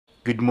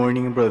Good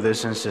morning,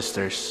 brothers and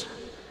sisters.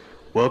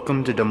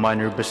 Welcome to the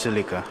Minor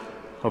Basilica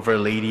of Our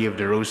Lady of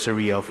the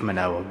Rosary of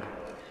Manaoag.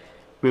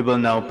 We will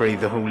now pray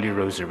the Holy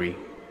Rosary.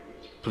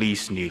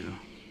 Please kneel.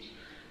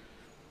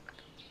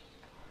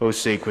 O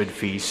sacred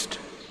feast,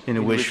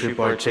 in which we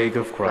partake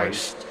of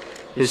Christ,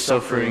 His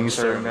sufferings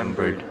are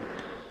remembered,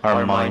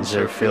 our minds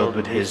are filled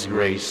with His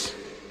grace,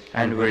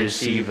 and we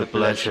receive the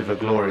pledge of a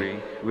glory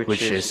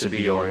which is to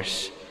be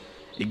yours.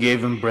 You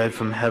gave them bread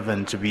from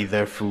heaven to be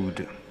their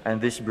food, and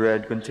this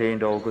bread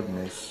contained all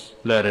goodness.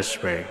 Let us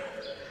pray.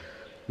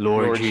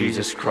 Lord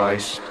Jesus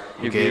Christ,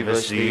 you gave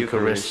us the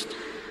Eucharist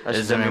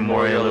as the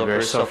memorial of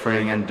your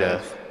suffering and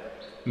death.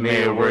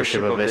 May your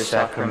worship of this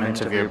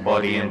sacrament of your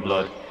body and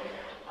blood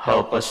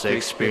help us to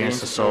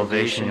experience the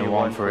salvation you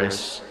want for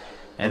us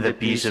and the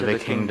peace of the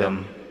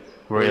kingdom,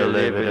 where you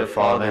live with the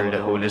Father and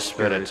the Holy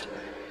Spirit,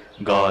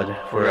 God,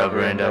 forever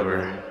and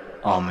ever.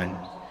 Amen.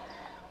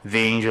 The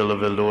angel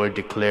of the Lord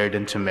declared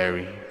unto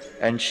Mary,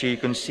 and she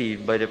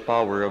conceived by the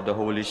power of the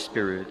Holy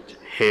Spirit.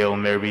 Hail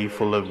Mary,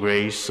 full of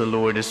grace, the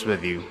Lord is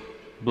with you.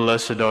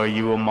 Blessed are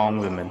you among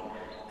women,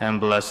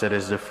 and blessed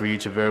is the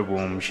fruit of your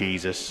womb,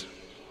 Jesus.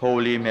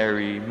 Holy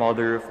Mary,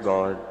 Mother of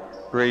God,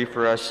 pray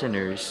for us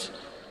sinners,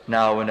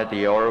 now and at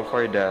the hour of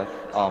our death.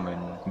 Amen.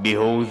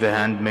 Behold the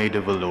handmaid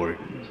of the Lord.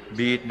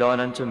 Be it done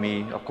unto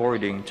me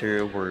according to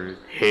your word.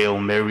 Hail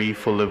Mary,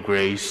 full of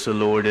grace, the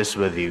Lord is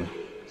with you.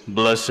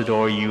 Blessed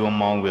are you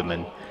among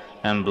women,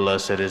 and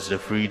blessed is the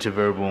fruit of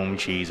your womb,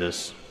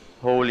 Jesus.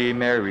 Holy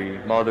Mary,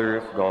 Mother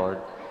of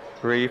God,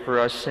 pray for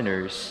us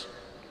sinners,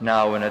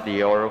 now and at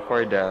the hour of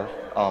our death.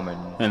 Amen.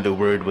 And the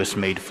Word was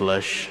made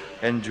flesh,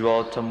 and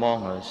dwelt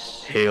among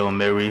us. Hail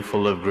Mary,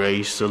 full of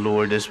grace, the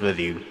Lord is with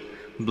you.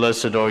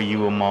 Blessed are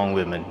you among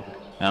women,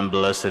 and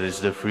blessed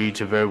is the fruit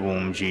of your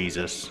womb,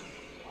 Jesus.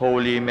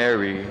 Holy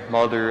Mary,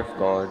 Mother of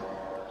God,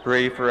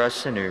 pray for us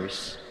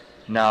sinners,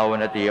 now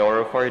and at the hour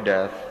of our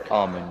death.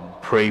 Amen.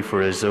 Pray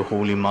for us, O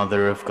Holy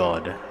Mother of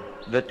God,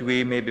 that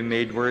we may be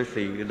made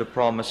worthy of the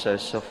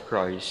promises of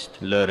Christ.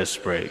 Let us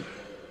pray.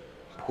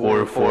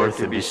 Pour forth,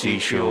 we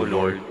beseech you, O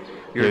Lord,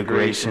 your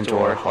grace into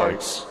our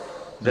hearts,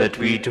 that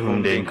we, to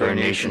whom the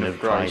incarnation of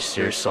Christ,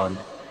 your Son,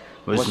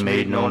 was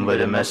made known by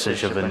the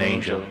message of an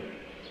angel,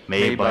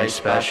 may by his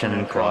passion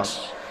and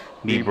cross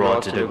be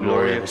brought to the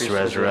glory of his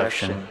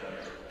resurrection,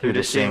 through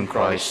the same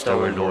Christ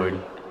our Lord.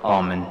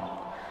 Amen.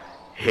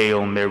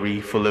 Hail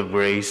Mary, full of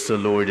grace, the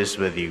Lord is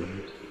with you.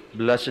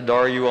 Blessed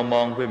are you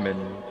among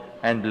women,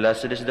 and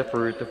blessed is the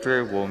fruit of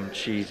your womb,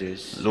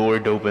 Jesus.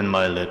 Lord, open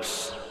my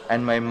lips,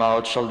 and my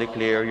mouth shall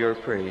declare your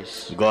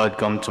praise. God,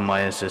 come to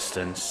my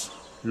assistance.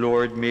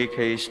 Lord, make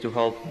haste to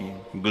help me.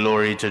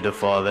 Glory to the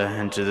Father,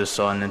 and to the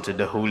Son, and to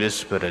the Holy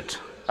Spirit.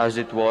 As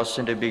it was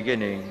in the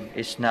beginning,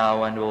 is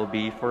now, and will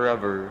be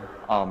forever.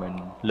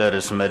 Amen. Let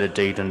us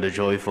meditate on the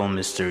joyful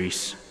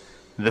mysteries.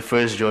 The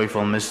first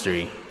joyful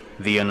mystery,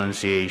 the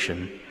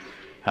Annunciation.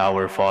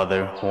 Our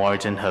Father, who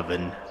art in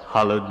heaven,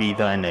 hallowed be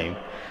thy name.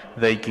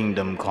 Thy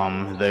kingdom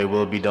come, thy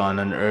will be done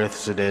on earth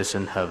as it is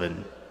in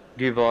heaven.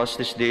 Give us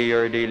this day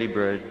our daily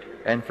bread,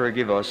 and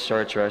forgive us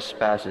our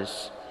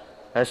trespasses,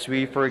 as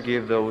we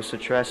forgive those who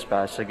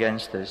trespass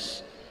against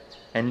us.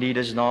 And lead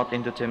us not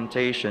into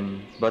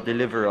temptation, but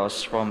deliver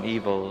us from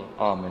evil.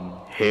 Amen.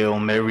 Hail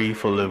Mary,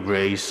 full of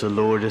grace, the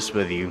Lord is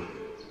with you.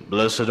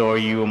 Blessed are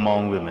you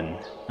among women,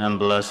 and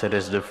blessed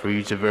is the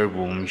fruit of your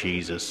womb,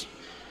 Jesus.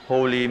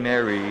 Holy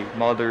Mary,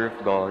 Mother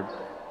of God,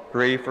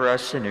 pray for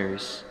us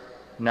sinners,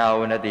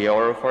 now and at the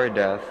hour of our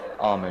death.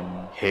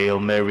 Amen. Hail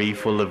Mary,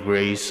 full of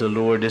grace, the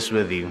Lord is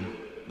with you.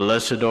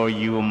 Blessed are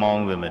you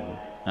among women,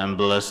 and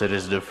blessed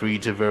is the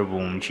fruit of your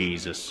womb,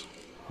 Jesus.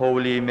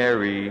 Holy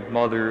Mary,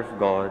 Mother of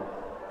God,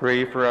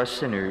 pray for us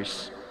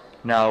sinners,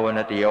 now and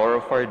at the hour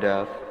of our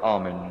death.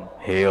 Amen.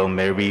 Hail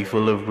Mary,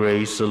 full of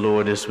grace, the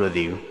Lord is with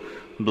you.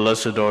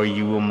 Blessed are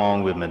you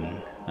among women,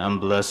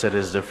 and blessed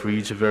is the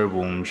fruit of your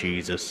womb,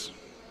 Jesus.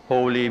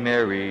 Holy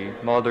Mary,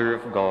 Mother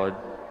of God,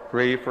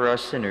 pray for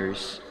us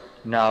sinners,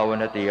 now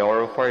and at the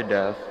hour of our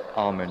death.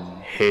 Amen.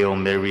 Hail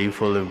Mary,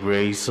 full of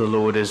grace, the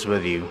Lord is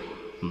with you.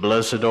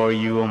 Blessed are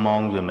you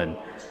among women,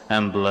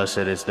 and blessed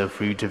is the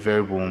fruit of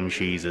your womb,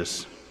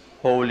 Jesus.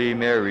 Holy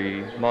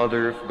Mary,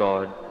 Mother of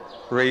God,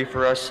 pray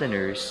for us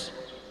sinners,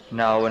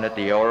 now and at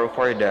the hour of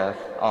our death.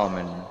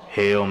 Amen.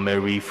 Hail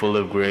Mary, full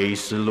of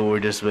grace, the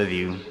Lord is with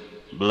you.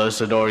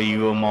 Blessed are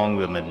you among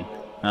women,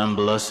 and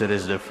blessed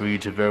is the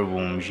fruit of your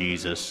womb,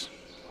 Jesus.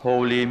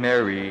 Holy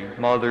Mary,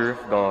 Mother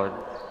of God,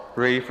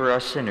 pray for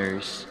us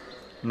sinners,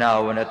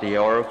 now and at the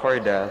hour of our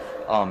death.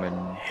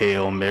 Amen.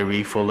 Hail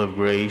Mary, full of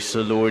grace,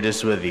 the Lord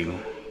is with you.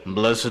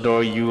 Blessed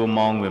are you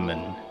among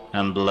women,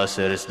 and blessed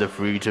is the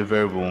fruit of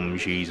your womb,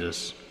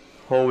 Jesus.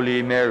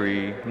 Holy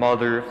Mary,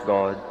 Mother of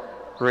God,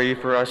 pray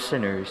for us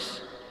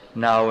sinners,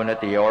 now and at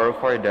the hour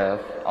of our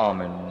death.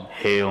 Amen.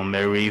 Hail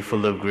Mary,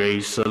 full of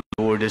grace, the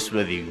Lord is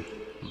with you.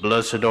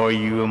 Blessed are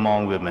you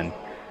among women,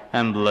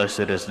 and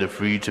blessed is the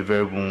fruit of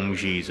your womb,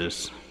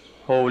 Jesus.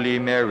 Holy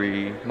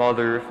Mary,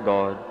 Mother of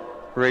God,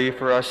 pray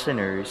for us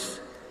sinners,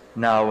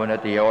 now and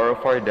at the hour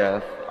of our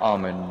death.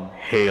 Amen.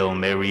 Hail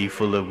Mary,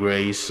 full of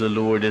grace, the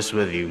Lord is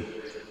with you.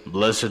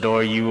 Blessed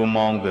are you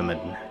among women,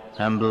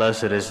 and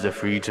blessed is the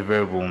fruit of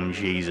your womb,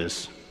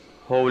 Jesus.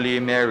 Holy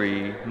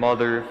Mary,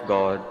 Mother of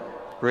God,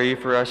 pray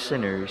for us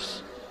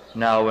sinners,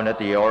 now and at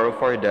the hour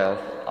of our death.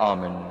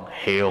 Amen.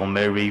 Hail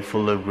Mary,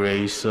 full of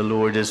grace, the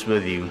Lord is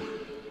with you.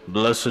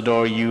 Blessed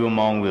are you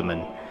among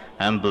women,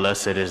 and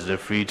blessed is the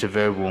fruit of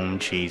your womb,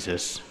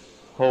 Jesus.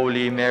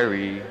 Holy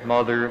Mary,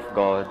 Mother of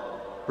God,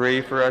 pray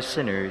for us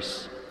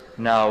sinners,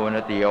 now and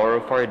at the hour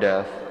of our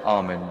death.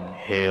 Amen.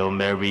 Hail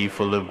Mary,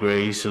 full of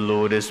grace, the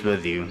Lord is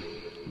with you.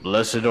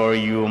 Blessed are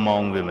you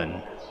among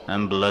women,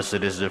 and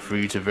blessed is the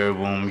fruit of your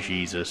womb,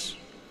 Jesus.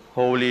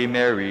 Holy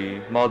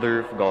Mary, Mother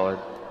of God,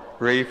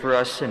 pray for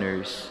us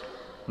sinners,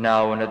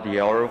 now and at the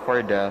hour of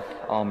our death.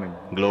 Amen.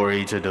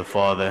 Glory to the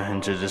Father,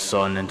 and to the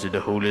Son, and to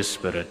the Holy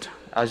Spirit.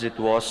 As it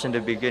was in the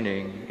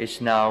beginning,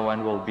 is now,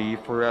 and will be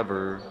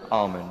forever.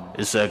 Amen.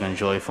 The second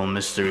joyful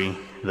mystery,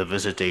 the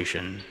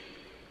Visitation.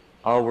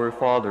 Our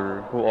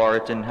Father, who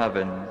art in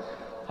heaven,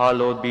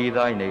 hallowed be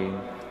thy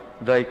name.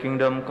 Thy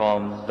kingdom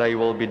come, thy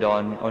will be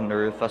done on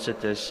earth as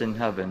it is in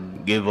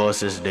heaven. Give us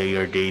this day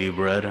our daily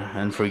bread,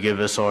 and forgive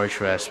us our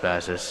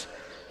trespasses,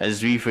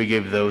 as we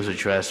forgive those who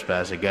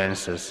trespass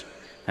against us.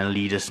 And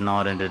lead us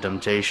not into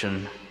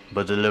temptation,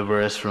 but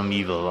deliver us from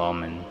evil.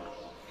 Amen.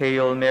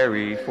 Hail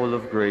Mary, full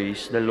of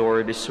grace, the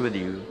Lord is with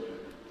you.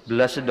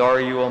 Blessed are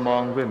you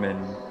among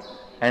women,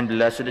 and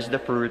blessed is the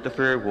fruit of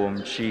your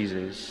womb,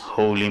 Jesus.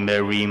 Holy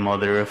Mary,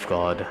 Mother of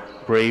God,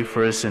 pray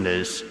for us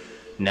sinners,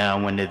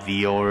 now and at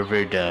the hour of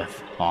our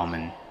death.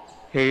 Amen.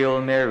 Hail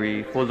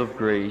Mary, full of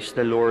grace,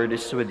 the Lord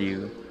is with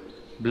you.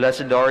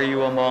 Blessed are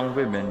you among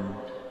women,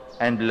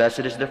 and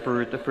blessed is the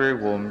fruit of your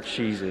womb,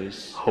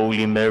 Jesus.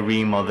 Holy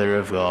Mary, Mother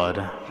of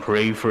God,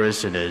 pray for us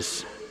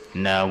sinners,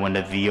 now and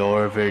at the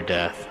hour of our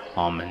death.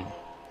 Amen.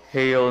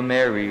 Hail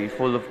Mary,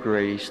 full of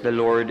grace, the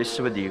Lord is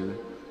with you.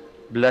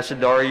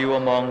 Blessed are you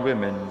among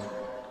women,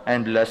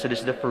 and blessed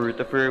is the fruit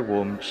of your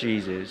womb,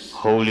 Jesus.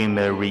 Holy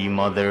Mary,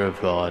 Mother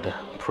of God,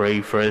 pray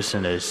for us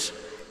sinners,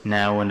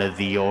 now and at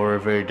the hour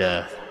of our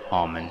death.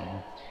 Amen.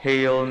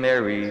 Hail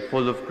Mary,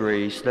 full of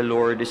grace, the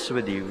Lord is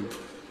with you.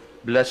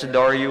 Blessed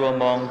are you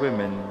among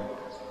women,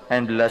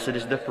 and blessed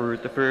is the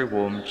fruit of your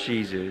womb,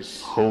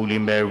 Jesus. Holy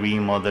Mary,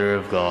 Mother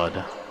of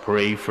God,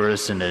 pray for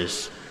us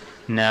sinners,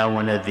 now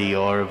and at the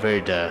hour of our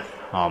death.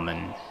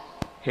 Amen.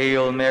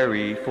 Hail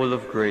Mary, full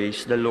of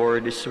grace, the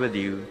Lord is with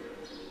you.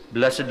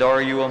 Blessed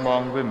are you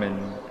among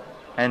women,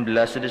 and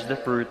blessed is the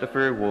fruit of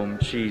your womb,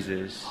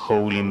 Jesus.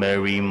 Holy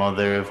Mary,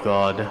 Mother of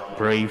God,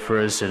 pray for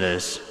us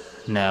sinners,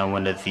 now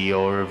and at the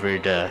hour of our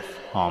death.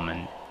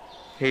 Amen.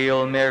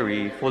 Hail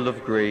Mary, full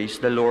of grace,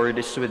 the Lord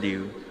is with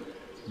you.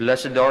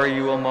 Blessed are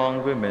you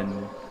among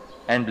women,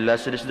 and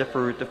blessed is the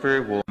fruit of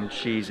your womb,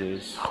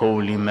 Jesus.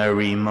 Holy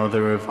Mary,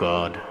 Mother of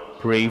God,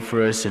 pray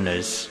for us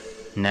sinners,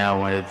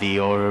 now and at the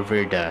hour of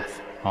our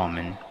death.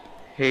 Amen.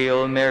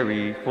 Hail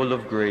Mary, full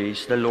of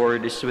grace, the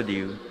Lord is with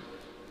you.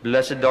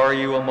 Blessed are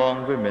you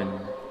among women,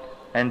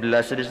 and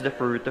blessed is the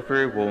fruit of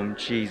your womb,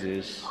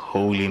 Jesus.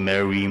 Holy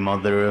Mary,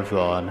 Mother of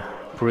God,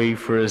 pray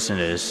for us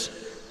sinners,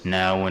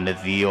 now and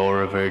at the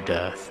hour of our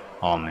death.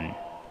 Amen.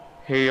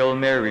 Hail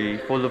Mary,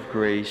 full of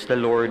grace, the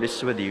Lord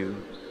is with you.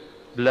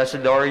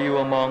 Blessed are you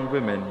among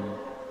women,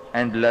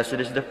 and blessed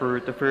is the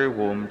fruit of your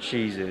womb,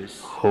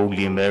 Jesus.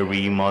 Holy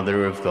Mary,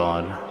 Mother of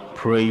God,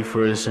 pray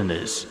for us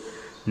sinners,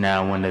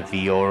 now and at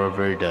the hour of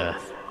our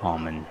death.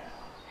 Amen.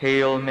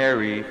 Hail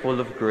Mary, full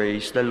of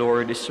grace, the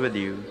Lord is with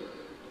you.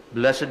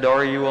 Blessed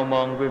are you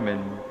among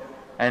women,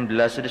 and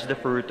blessed is the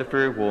fruit of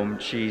your womb,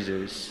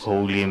 Jesus.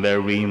 Holy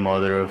Mary,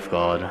 Mother of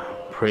God,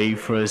 pray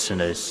for us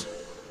sinners,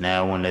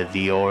 now and at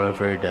the hour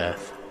of our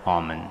death.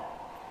 Amen.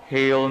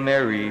 Hail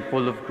Mary,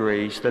 full of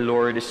grace, the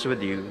Lord is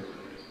with you.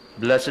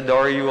 Blessed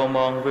are you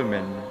among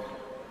women,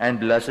 and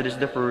blessed is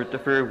the fruit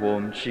of your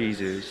womb,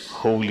 Jesus.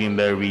 Holy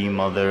Mary,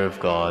 Mother of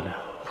God,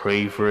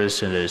 pray for us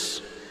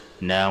sinners,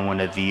 now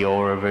and at the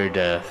hour of our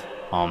death.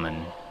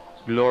 Amen.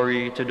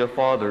 Glory to the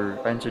Father,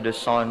 and to the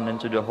Son, and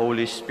to the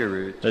Holy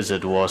Spirit. As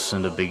it was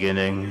in the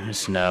beginning,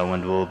 is now,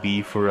 and will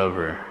be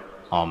forever.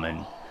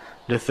 Amen.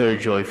 The third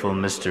joyful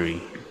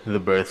mystery, the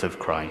birth of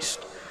Christ.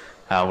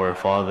 Our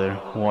Father,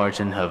 who art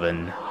in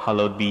heaven,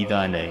 hallowed be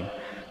thy name.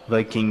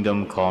 Thy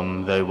kingdom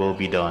come, thy will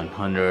be done,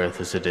 on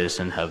earth as it is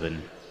in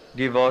heaven.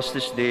 Give us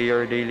this day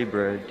our daily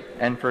bread,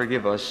 and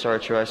forgive us our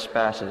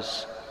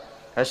trespasses,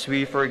 as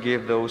we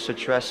forgive those who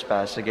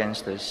trespass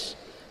against us.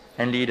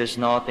 And lead us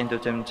not into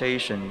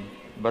temptation,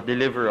 but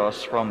deliver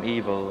us from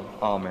evil.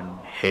 Amen.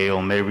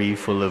 Hail Mary,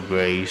 full of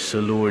grace,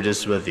 the Lord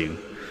is with you.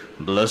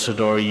 Blessed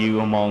are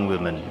you among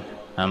women,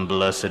 and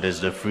blessed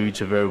is the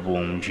fruit of your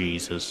womb,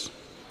 Jesus.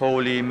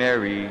 Holy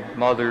Mary,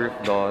 Mother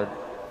of God,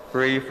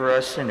 pray for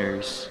us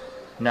sinners,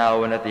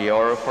 now and at the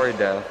hour of our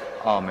death.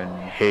 Amen.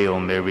 Hail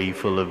Mary,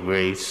 full of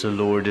grace, the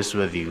Lord is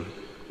with you.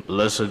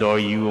 Blessed are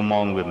you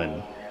among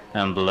women,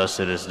 and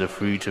blessed is the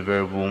fruit of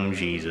your womb,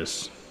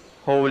 Jesus.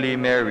 Holy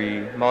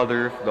Mary,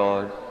 Mother of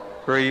God,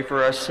 pray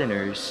for us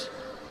sinners,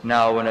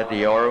 now and at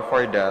the hour of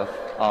our death.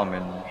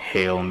 Amen.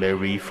 Hail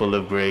Mary, full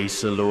of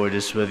grace, the Lord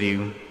is with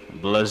you.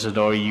 Blessed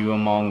are you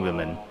among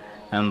women,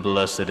 and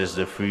blessed is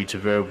the fruit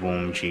of your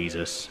womb,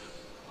 Jesus.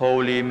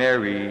 Holy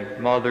Mary,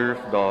 Mother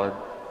of God,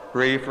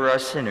 pray for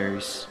us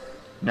sinners,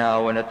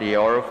 now and at the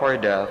hour of our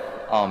death.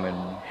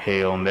 Amen.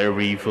 Hail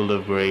Mary, full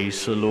of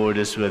grace, the Lord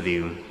is with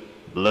you.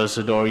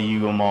 Blessed are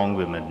you among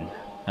women,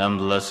 and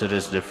blessed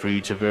is the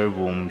fruit of your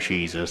womb,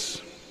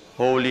 Jesus.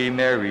 Holy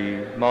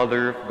Mary,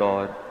 Mother of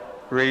God,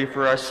 pray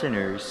for us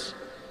sinners,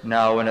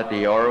 now and at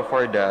the hour of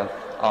our death.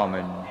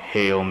 Amen.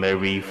 Hail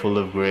Mary, full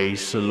of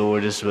grace, the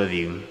Lord is with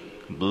you.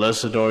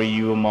 Blessed are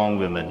you among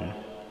women,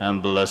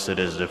 and blessed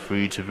is the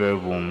fruit of your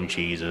womb,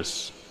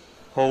 Jesus.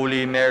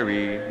 Holy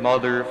Mary,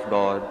 Mother of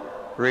God,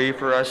 pray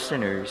for us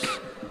sinners,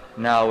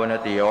 now and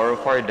at the hour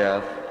of our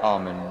death.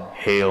 Amen.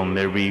 Hail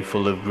Mary,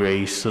 full of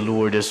grace, the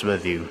Lord is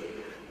with you.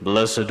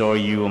 Blessed are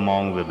you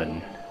among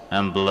women,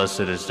 and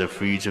blessed is the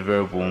fruit of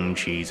your womb,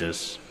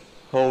 Jesus.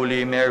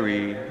 Holy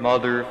Mary,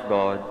 Mother of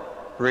God,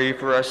 pray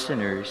for us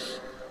sinners,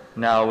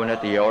 now and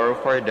at the hour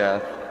of our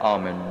death.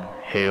 Amen.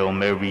 Hail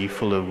Mary,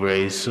 full of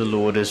grace, the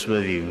Lord is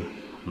with you.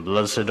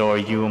 Blessed are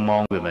you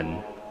among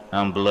women,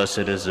 and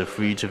blessed is the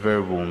fruit of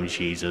your womb,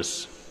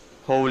 Jesus.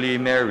 Holy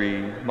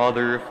Mary,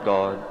 Mother of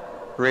God,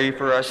 pray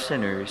for us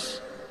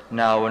sinners,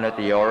 now and at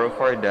the hour of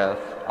our death.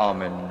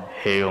 Amen.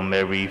 Hail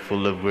Mary,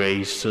 full of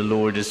grace, the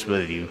Lord is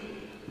with you.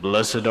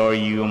 Blessed are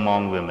you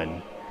among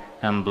women,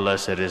 and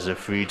blessed is the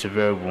fruit of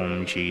your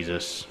womb,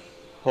 Jesus.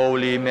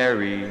 Holy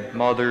Mary,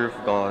 Mother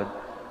of God,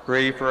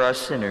 pray for us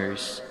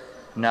sinners,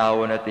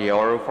 now and at the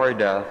hour of our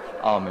death.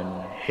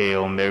 Amen.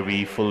 Hail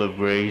Mary, full of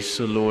grace,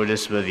 the Lord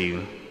is with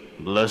you.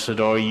 Blessed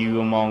are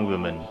you among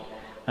women,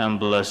 and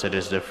blessed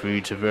is the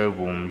fruit of your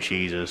womb,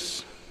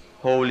 Jesus.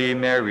 Holy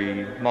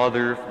Mary,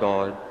 Mother of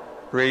God,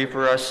 pray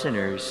for us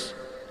sinners,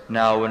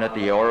 now and at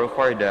the hour of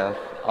our death.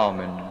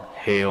 Amen.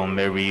 Hail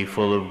Mary,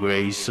 full of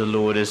grace, the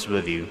Lord is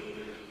with you.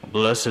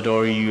 Blessed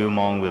are you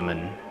among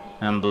women,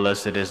 and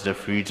blessed is the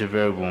fruit of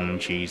your womb,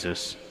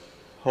 Jesus.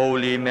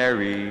 Holy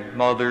Mary,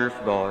 Mother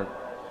of God,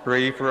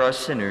 pray for us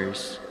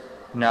sinners,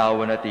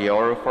 now and at the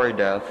hour of our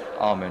death.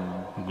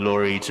 Amen.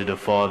 Glory to the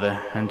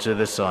Father, and to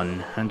the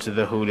Son, and to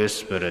the Holy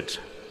Spirit.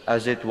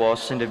 As it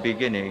was in the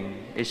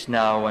beginning, is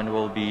now, and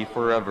will be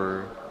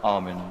forever.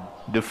 Amen.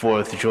 The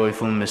fourth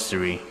joyful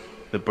mystery,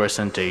 the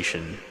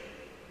Presentation.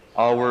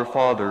 Our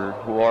Father,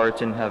 who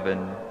art in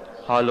heaven,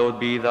 hallowed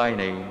be thy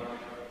name.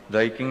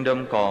 Thy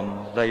kingdom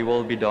come, thy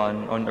will be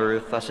done on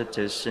earth as it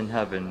is in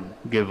heaven.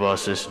 Give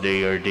us this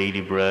day our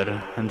daily bread,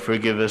 and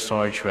forgive us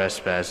our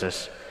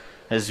trespasses,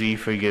 as we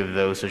forgive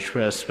those who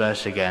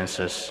trespass against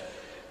us.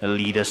 And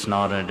lead us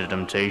not into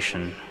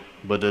temptation,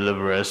 but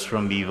deliver us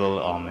from evil.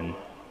 Amen.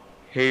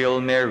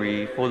 Hail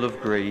Mary, full of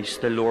grace,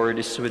 the Lord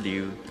is with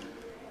you.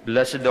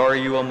 Blessed are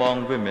you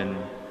among women,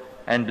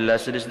 and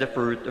blessed is the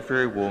fruit of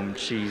your womb,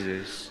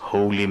 Jesus.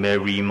 Holy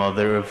Mary,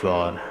 Mother of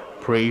God,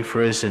 pray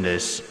for us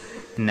sinners,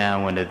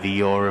 now and at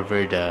the hour of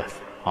our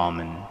death.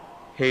 Amen.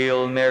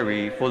 Hail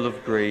Mary, full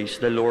of grace,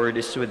 the Lord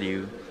is with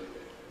you.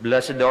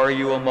 Blessed are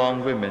you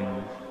among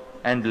women,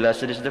 and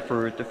blessed is the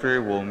fruit of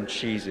your womb,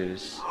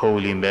 Jesus.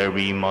 Holy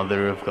Mary,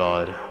 Mother of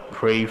God,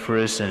 pray for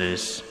us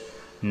sinners,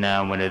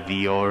 now and at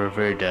the hour of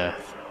our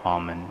death.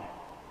 Amen.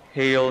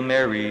 Hail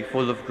Mary,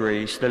 full of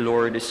grace, the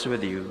Lord is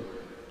with you.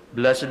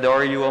 Blessed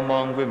are you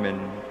among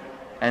women,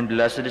 and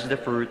blessed is the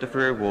fruit of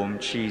your womb,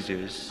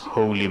 Jesus.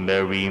 Holy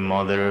Mary,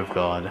 Mother of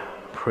God,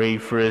 pray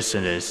for us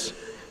sinners,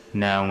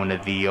 now and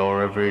at the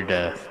hour of our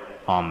death.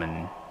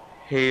 Amen.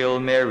 Hail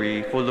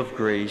Mary, full of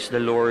grace, the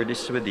Lord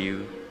is with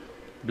you.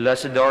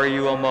 Blessed are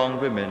you among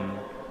women,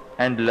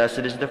 and blessed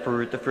is the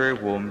fruit of your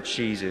womb,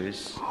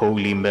 Jesus.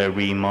 Holy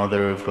Mary,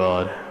 Mother of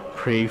God,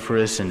 pray for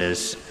us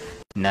sinners,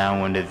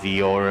 now and at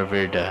the hour of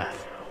our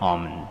death.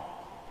 Amen.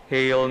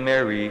 Hail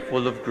Mary,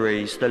 full of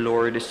grace, the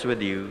Lord is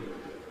with you.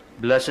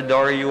 Blessed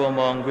are you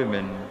among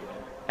women,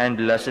 and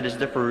blessed is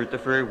the fruit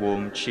of your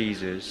womb,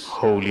 Jesus.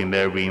 Holy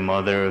Mary,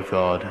 Mother of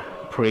God,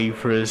 pray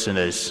for us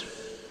sinners,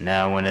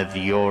 now and at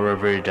the hour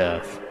of our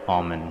death.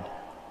 Amen.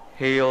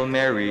 Hail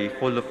Mary,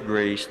 full of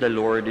grace, the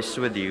Lord is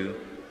with you.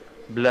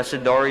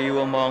 Blessed are you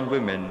among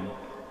women,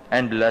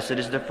 and blessed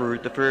is the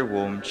fruit of your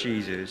womb,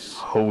 Jesus.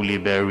 Holy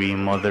Mary,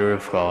 Mother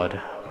of God,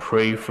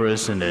 pray for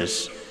us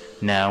sinners,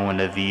 now and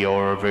at the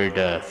hour of our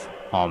death.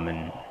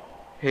 Amen.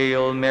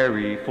 Hail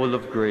Mary, full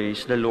of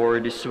grace, the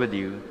Lord is with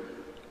you.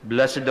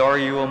 Blessed are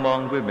you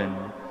among women,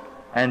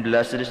 and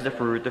blessed is the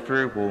fruit of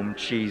your womb,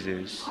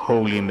 Jesus.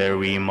 Holy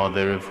Mary,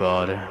 Mother of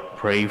God,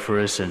 pray for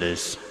us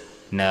sinners,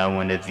 now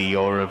and at the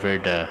hour of our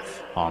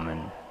death.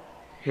 Amen.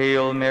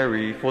 Hail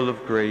Mary, full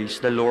of grace,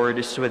 the Lord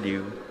is with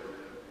you.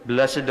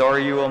 Blessed are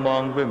you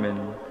among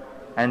women,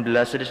 and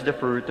blessed is the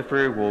fruit of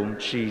your womb,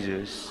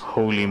 Jesus.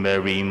 Holy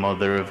Mary,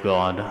 Mother of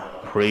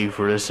God, pray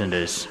for us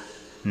sinners,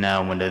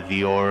 now and at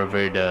the hour of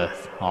our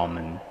death.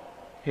 Amen.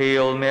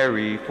 Hail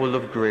Mary, full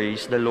of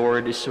grace, the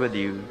Lord is with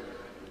you.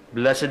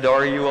 Blessed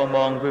are you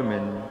among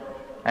women,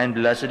 and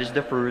blessed is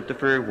the fruit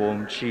of your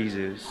womb,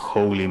 Jesus.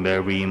 Holy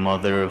Mary,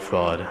 Mother of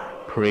God,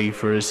 pray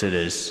for us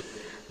sinners,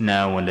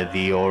 now and at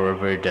the hour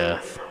of our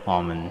death.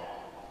 Amen.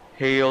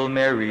 Hail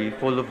Mary,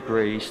 full of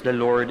grace, the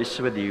Lord is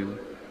with you.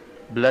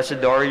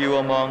 Blessed are you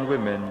among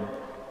women,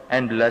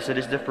 and blessed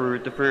is the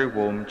fruit of your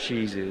womb,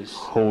 Jesus.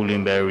 Holy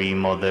Mary,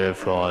 Mother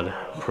of God,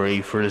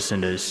 pray for us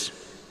sinners,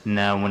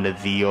 now and at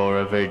the hour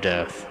of our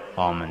death.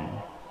 Amen.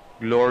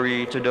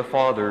 Glory to the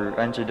Father,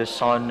 and to the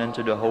Son, and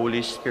to the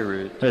Holy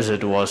Spirit. As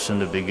it was in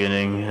the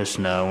beginning, is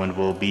now, and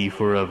will be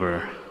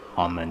forever.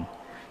 Amen.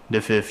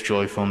 The fifth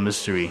joyful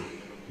mystery,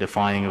 the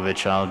finding of a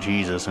child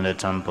Jesus in the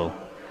temple.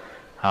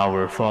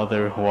 Our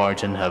Father, who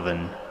art in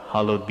heaven,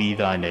 hallowed be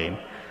thy name.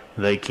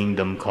 Thy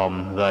kingdom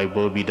come, thy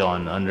will be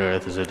done, on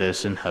earth as it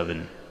is in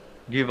heaven.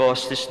 Give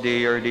us this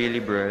day our daily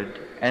bread,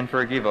 and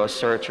forgive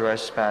us our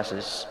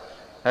trespasses,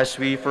 as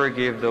we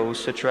forgive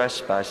those who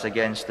trespass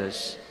against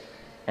us.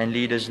 And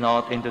lead us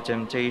not into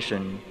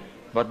temptation,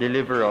 but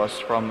deliver us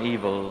from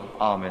evil.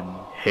 Amen.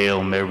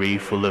 Hail Mary,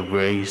 full of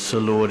grace, the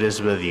Lord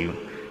is with you.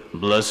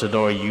 Blessed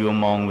are you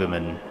among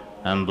women,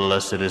 and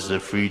blessed is the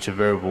fruit of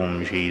your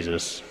womb,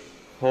 Jesus.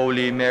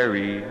 Holy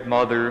Mary,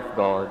 Mother of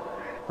God,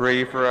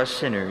 pray for us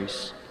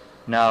sinners,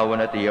 now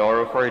and at the hour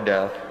of our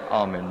death.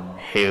 Amen.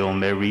 Hail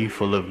Mary,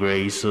 full of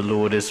grace, the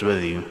Lord is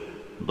with you.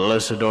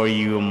 Blessed are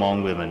you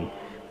among women,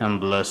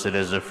 and blessed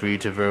is the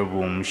fruit of your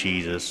womb,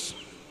 Jesus.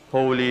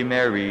 Holy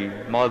Mary,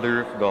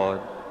 Mother of God,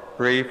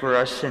 pray for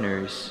us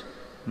sinners,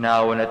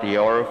 now and at the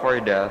hour of our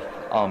death.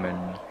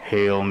 Amen.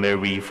 Hail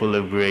Mary, full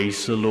of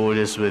grace, the Lord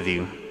is with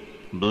you.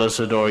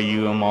 Blessed are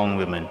you among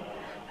women,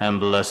 and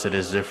blessed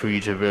is the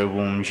fruit of your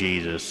womb,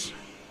 Jesus.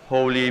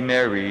 Holy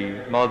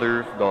Mary,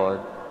 Mother of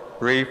God,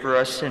 pray for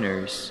us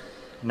sinners,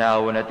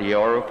 now and at the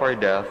hour of our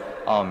death.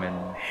 Amen.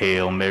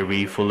 Hail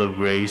Mary, full of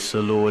grace,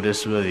 the Lord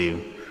is with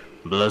you.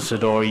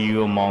 Blessed are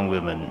you among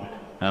women,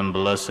 and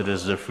blessed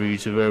is the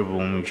fruit of your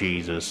womb,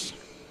 Jesus.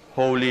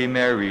 Holy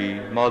Mary,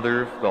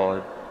 Mother of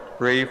God,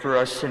 pray for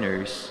us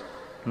sinners,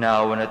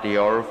 now and at the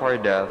hour of our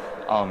death.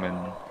 Amen.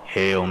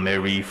 Hail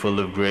Mary,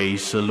 full of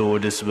grace, the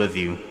Lord is with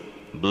you.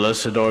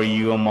 Blessed are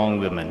you among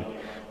women,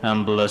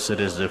 and blessed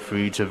is the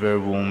fruit of your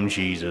womb,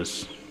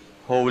 Jesus.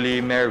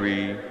 Holy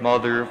Mary,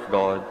 Mother of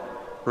God,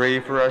 pray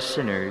for us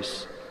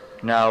sinners,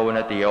 now and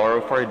at the hour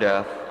of our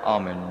death.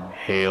 Amen.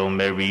 Hail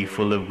Mary,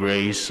 full of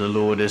grace, the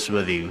Lord is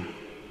with you.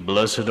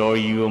 Blessed are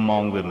you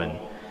among women,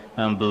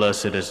 and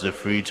blessed is the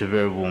fruit of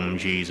your womb,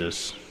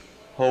 Jesus.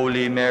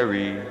 Holy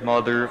Mary,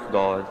 Mother of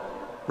God,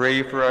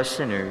 pray for us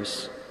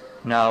sinners,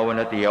 now and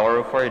at the hour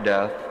of our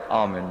death.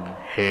 Amen.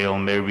 Hail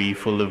Mary,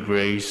 full of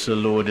grace, the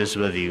Lord is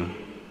with you.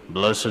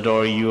 Blessed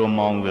are you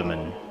among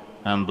women,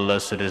 and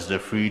blessed is the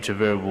fruit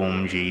of your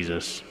womb,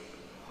 Jesus.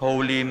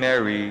 Holy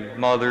Mary,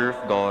 Mother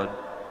of God,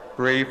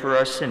 pray for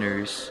us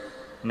sinners,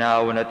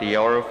 now and at the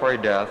hour of our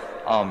death.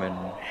 Amen.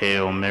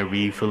 Hail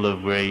Mary, full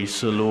of grace,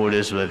 the Lord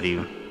is with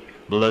you.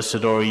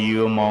 Blessed are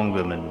you among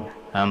women,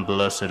 and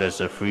blessed is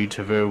the fruit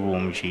of your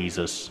womb,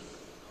 Jesus.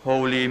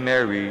 Holy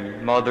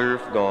Mary, Mother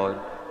of God,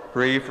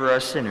 pray for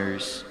us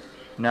sinners,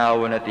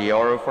 now and at the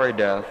hour of our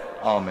death.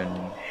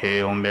 Amen.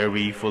 Hail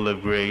Mary, full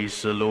of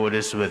grace, the Lord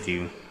is with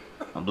you.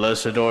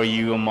 Blessed are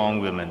you among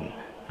women,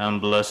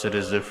 and blessed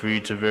is the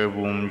fruit of your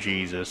womb,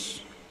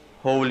 Jesus.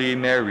 Holy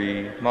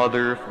Mary,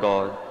 Mother of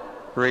God,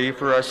 pray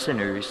for us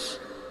sinners,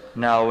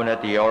 now and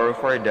at the hour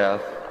of our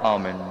death.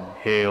 Amen.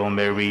 Hail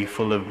Mary,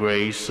 full of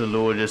grace, the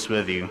Lord is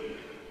with you.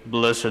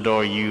 Blessed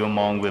are you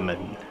among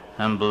women,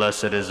 and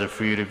blessed is the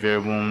fruit of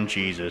your womb,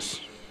 Jesus.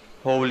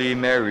 Holy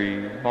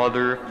Mary,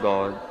 Mother of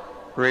God,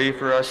 pray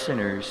for us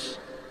sinners,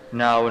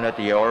 now and at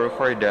the hour of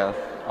our death.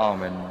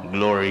 Amen.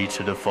 Glory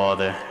to the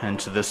Father, and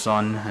to the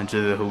Son, and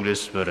to the Holy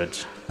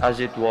Spirit. As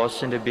it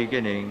was in the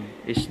beginning,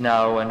 is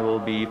now, and will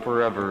be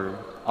forever.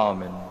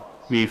 Amen.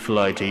 We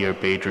fly to your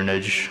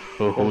patronage,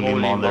 O Holy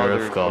Mother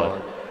of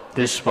God.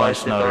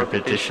 Despise not our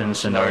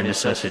petitions and our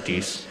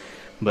necessities,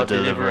 but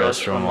deliver us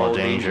from all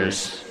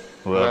dangers.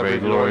 O ever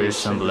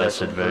glorious and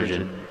blessed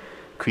Virgin,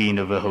 Queen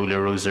of the Holy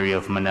Rosary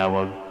of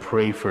Manaoag,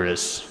 pray for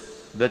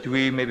us, that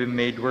we may be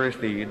made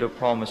worthy the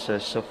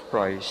promises of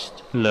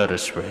Christ. Let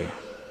us pray.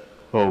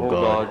 O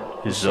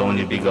God, his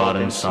only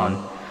begotten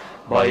Son,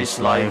 by his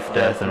life,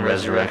 death, and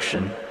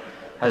resurrection,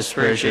 has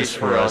purchased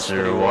for us the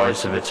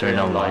rewards of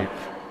eternal life.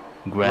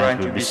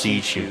 Grant, we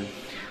beseech you,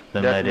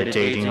 that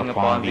meditating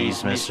upon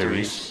these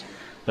mysteries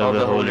of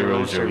the Holy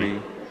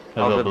Rosary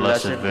of the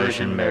Blessed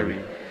Virgin Mary,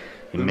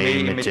 we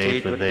may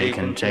imitate what they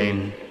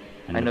contain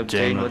and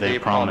obtain what they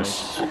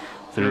promise,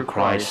 through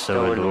Christ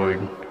our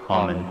Lord.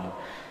 Amen.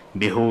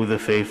 Behold the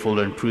faithful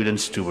and prudent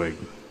steward,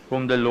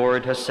 whom the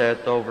Lord has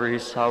set over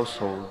his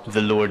household.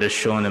 The Lord has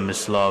shown him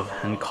his love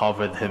and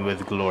covered him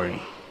with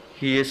glory.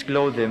 He has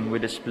clothed him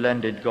with a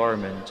splendid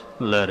garment.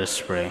 Let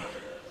us pray.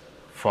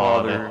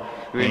 Father,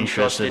 we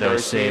entrusted our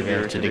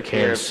Savior to the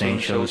care of Saint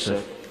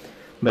Joseph.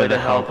 By the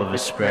help of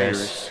his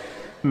prayers,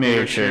 may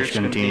your Church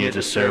continue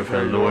to serve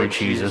her Lord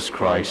Jesus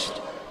Christ,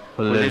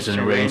 who lives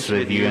and reigns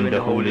with you in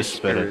the Holy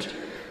Spirit,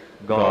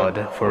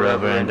 God,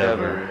 forever and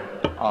ever.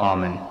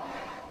 Amen.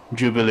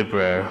 Jubilee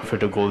Prayer for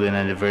the Golden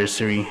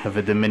Anniversary of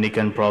the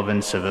Dominican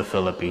Province of the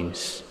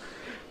Philippines.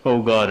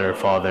 O God, our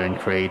Father and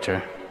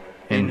Creator,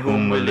 in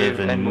whom we live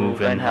and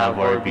move and have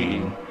our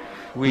being,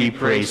 we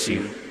praise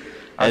you,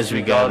 as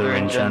we gather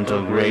in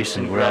gentle grace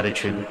and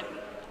gratitude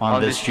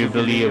on this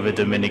Jubilee of the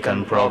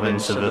Dominican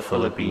province of the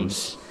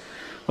Philippines.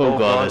 O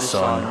God the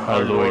Son,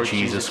 our Lord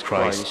Jesus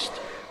Christ,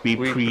 we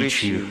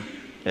preach you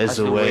as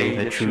the way,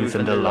 the truth,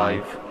 and the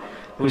life,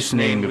 whose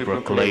name we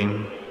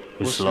proclaim,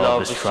 whose love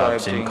we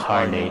strive to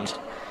incarnate.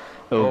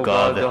 O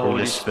God, the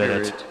Holy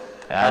Spirit,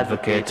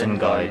 advocate and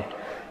guide,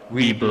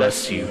 we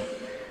bless you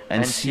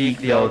and seek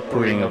the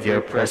outpouring of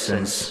your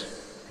presence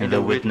in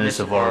the witness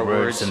of our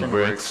words and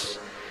works,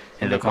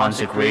 in the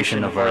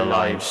consecration of our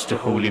lives to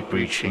holy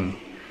preaching,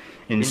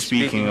 in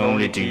speaking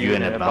only to you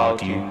and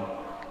about you.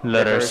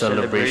 Let our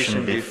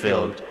celebration be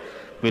filled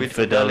with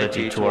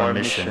fidelity to our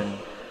mission,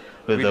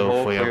 with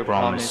hope for your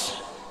promise,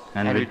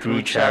 and with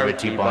true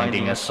charity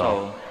binding us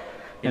all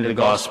in the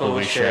gospel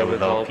we share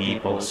with all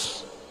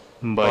peoples.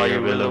 By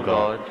your will, O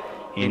God,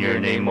 in your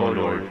name, O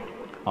Lord.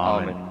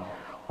 Amen.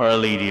 Our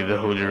Lady of the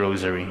Holy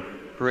Rosary,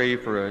 pray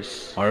for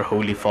us. Our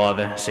Holy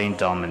Father, Saint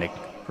Dominic,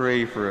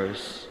 Pray for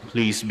us.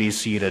 please be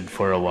seated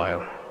for a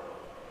while.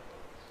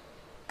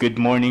 Good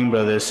morning,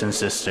 brothers and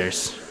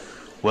sisters.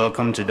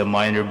 Welcome to the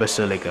Minor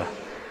Basilica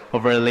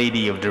of Our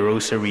Lady of the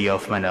Rosary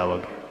of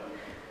Manaoag.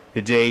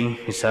 Today,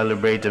 we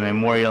celebrate the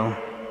memorial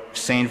of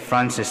Saint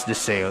Francis de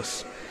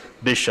Sales,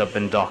 Bishop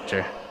and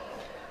Doctor.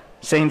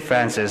 Saint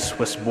Francis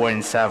was born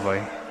in Savoy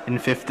in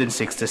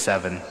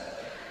 1567.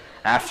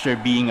 After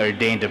being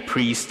ordained a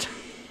priest,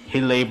 he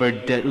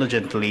labored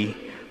diligently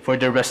for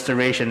the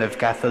restoration of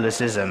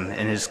Catholicism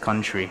in his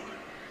country.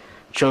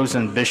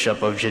 Chosen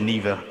Bishop of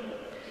Geneva,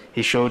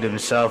 he showed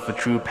himself a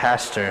true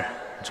pastor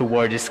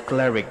toward his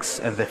clerics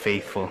and the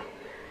faithful,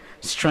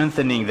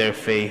 strengthening their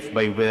faith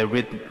by their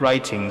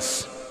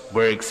writings,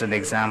 works, and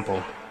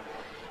example.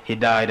 He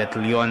died at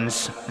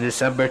Lyons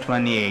December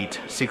 28,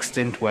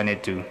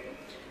 1622,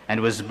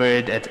 and was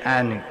buried at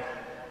Annecy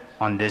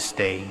on this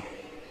day.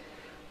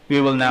 We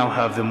will now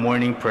have the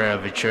morning prayer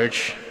of the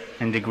Church,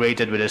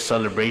 integrated with a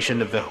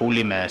celebration of the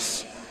Holy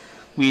Mass.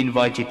 We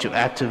invite you to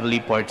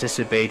actively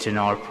participate in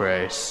our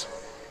prayers.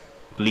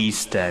 Please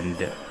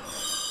stand.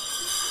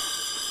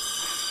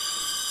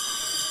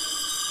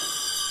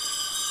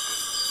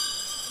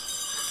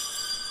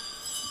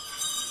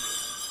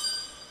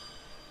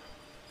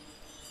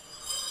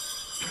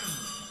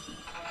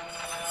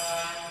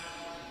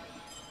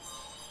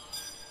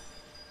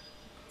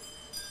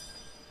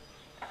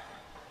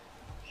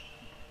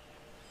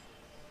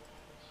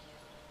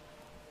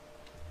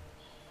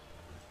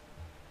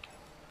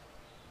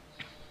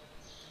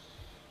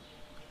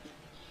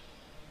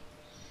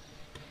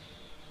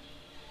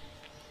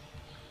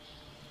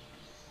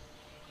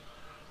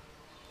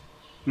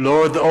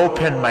 Lord,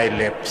 open my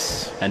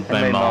lips, And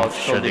my mouth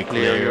shall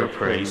declare your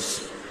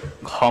praise.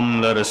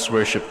 Come, let us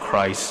worship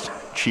Christ,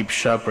 chief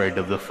shepherd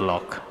of the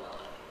flock.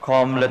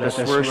 Come, let us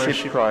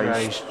worship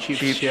Christ,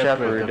 chief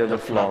shepherd of the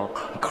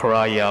flock.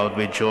 Cry out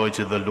with joy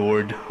to the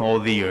Lord, all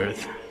the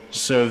earth.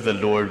 Serve the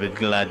Lord with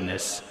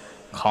gladness.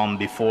 Come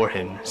before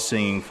him,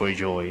 singing for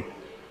joy.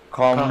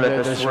 Come,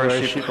 let us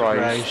worship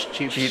Christ,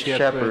 chief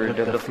shepherd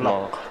of the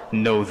flock.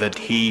 Know that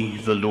he,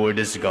 the Lord,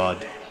 is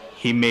God.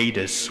 He made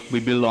us,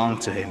 we belong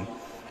to him.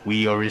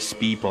 We are his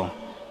people,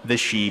 the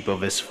sheep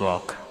of his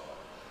flock.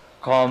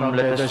 Come,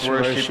 let us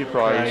worship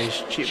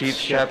Christ, chief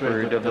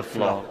shepherd of the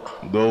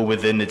flock. Go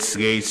within its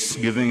gates,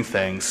 giving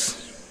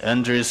thanks.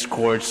 Enter his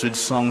courts with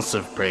songs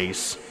of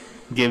praise.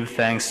 Give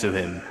thanks to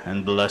him,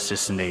 and bless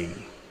his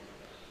name.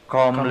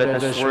 Come,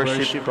 let us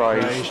worship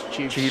Christ,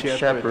 chief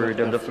shepherd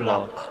of the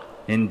flock.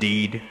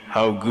 Indeed,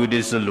 how good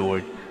is the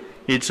Lord!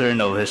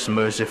 Eternal his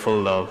merciful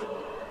love.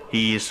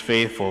 He is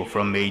faithful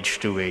from age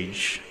to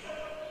age.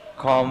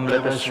 Come,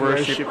 let us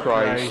worship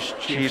Christ,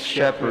 chief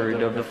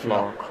shepherd of the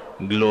flock.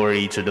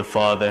 Glory to the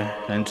Father,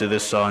 and to the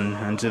Son,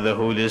 and to the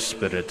Holy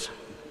Spirit,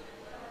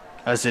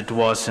 as it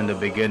was in the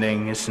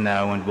beginning, is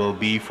now, and will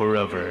be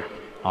forever.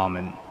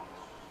 Amen.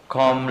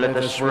 Come, let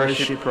us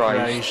worship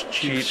Christ,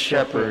 chief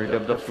shepherd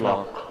of the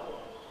flock.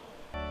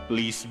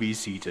 Please be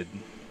seated.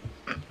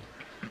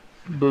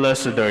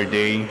 Blessed are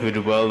they who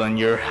dwell in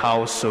your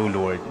house, O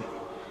Lord.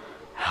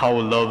 How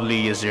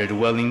lovely is your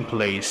dwelling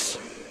place,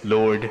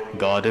 Lord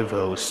God of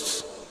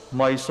hosts.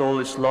 My soul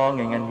is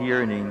longing and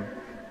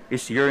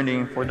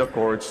yearning for the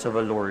courts of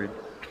the Lord.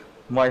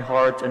 My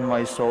heart and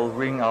my soul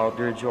ring out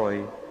their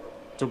joy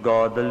to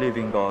God, the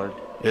living God.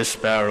 The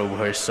sparrow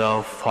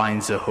herself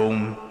finds a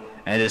home,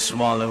 and the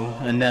swallow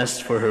a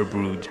nest for her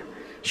brood.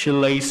 She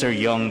lays her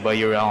young by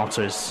your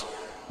altars,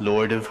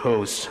 Lord of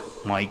hosts,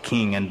 my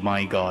King and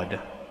my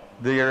God.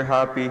 They are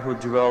happy who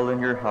dwell in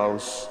your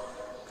house,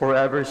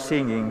 forever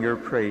singing your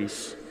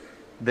praise.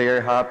 They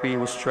are happy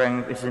whose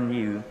strength is in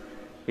you,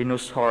 in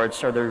whose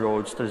hearts are the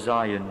roads to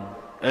Zion.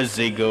 As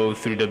they go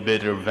through the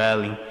bitter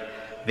valley,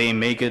 they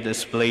make it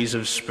a place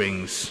of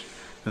springs.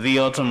 The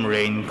autumn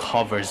rain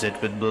covers it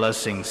with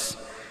blessings.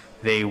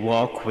 They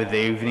walk with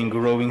the evening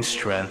growing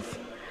strength.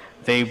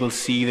 They will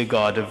see the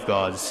God of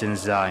gods in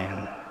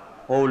Zion.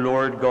 O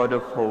Lord God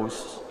of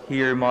hosts,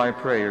 hear my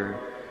prayer.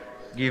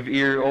 Give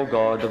ear, O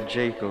God of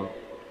Jacob.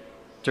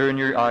 Turn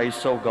your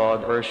eyes, O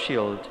God, our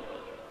shield.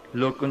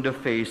 Look on the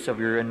face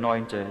of your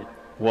anointed.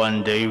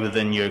 One day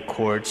within your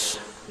courts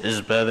is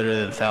better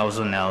than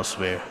 1,000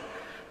 elsewhere.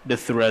 The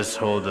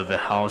threshold of the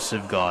house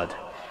of God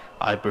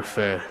I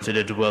prefer to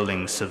the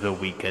dwellings of the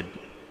wicked.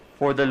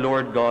 For the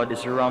Lord God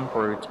is a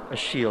rampart, a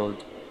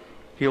shield.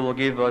 He will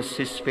give us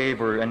his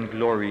favor and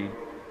glory.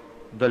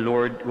 The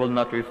Lord will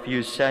not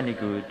refuse any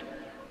good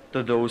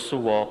to those who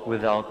walk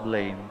without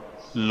blame.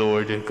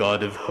 Lord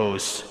God of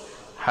hosts,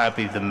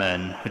 happy the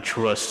man who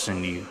trusts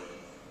in you.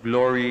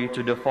 Glory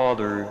to the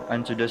Father,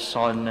 and to the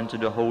Son, and to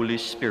the Holy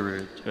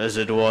Spirit. As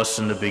it was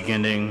in the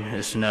beginning,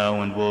 is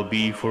now, and will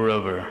be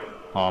forever.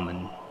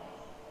 Amen.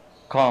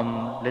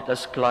 Come, let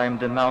us climb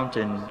the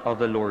mountain of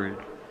the Lord.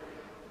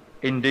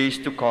 In days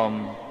to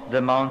come,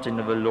 the mountain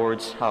of the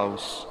Lord's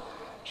house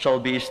shall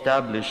be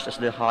established as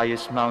the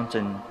highest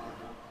mountain,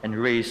 and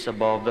raised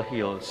above the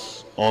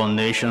hills. All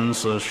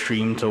nations shall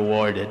stream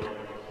toward it.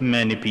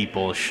 Many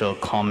people shall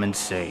come and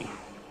say,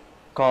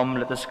 Come,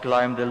 let us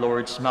climb the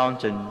Lord's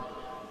mountain,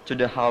 to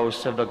the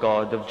house of the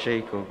God of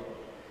Jacob,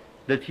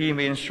 that he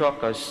may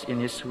instruct us in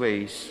his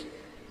ways,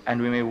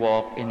 and we may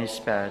walk in his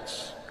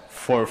paths.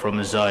 For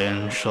from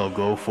Zion shall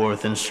go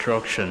forth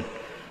instruction,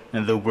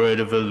 and the word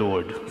of the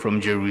Lord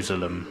from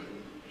Jerusalem.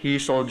 He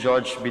shall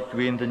judge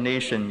between the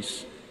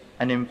nations,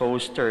 and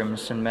impose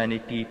terms on many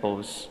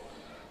peoples.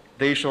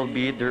 They shall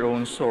beat their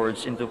own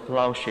swords into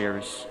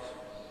plowshares,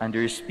 and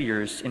their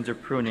spears into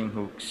pruning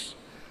hooks.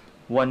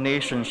 One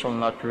nation shall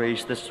not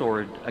raise the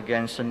sword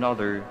against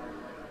another,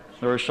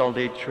 nor shall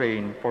they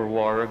train for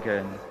war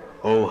again.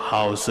 O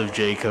house of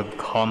Jacob,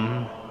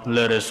 come,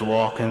 let us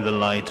walk in the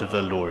light of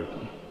the Lord.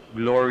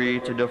 Glory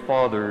to the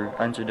Father,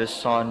 and to the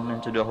Son,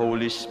 and to the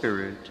Holy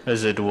Spirit.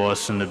 As it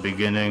was in the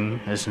beginning,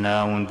 is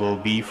now, and will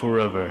be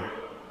forever.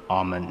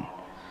 Amen.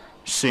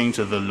 Sing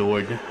to the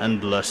Lord,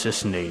 and bless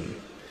his name.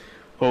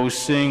 O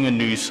sing a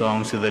new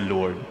song to the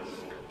Lord.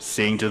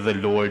 Sing to the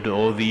Lord,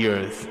 all the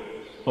earth.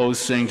 O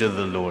sing to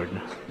the Lord,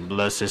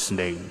 bless his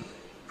name.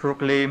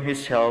 Proclaim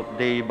his help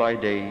day by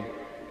day.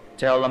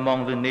 Tell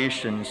among the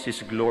nations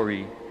his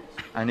glory,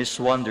 and his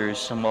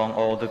wonders among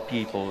all the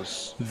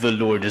peoples. The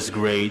Lord is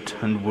great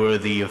and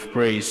worthy of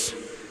praise,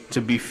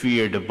 to be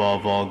feared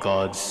above all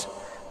gods.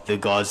 The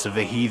gods of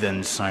the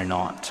heathens are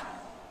not.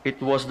 It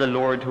was the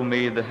Lord who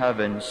made the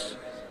heavens.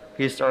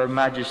 His are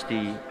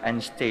majesty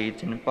and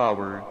state and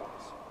power,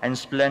 and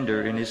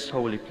splendor in his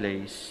holy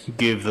place.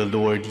 Give the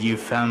Lord, you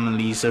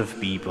families of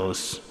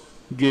peoples.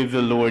 Give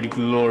the Lord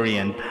glory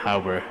and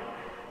power.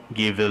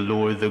 Give the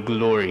Lord the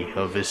glory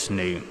of his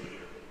name.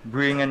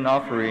 Bring an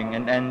offering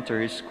and enter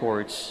his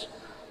courts.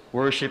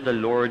 Worship the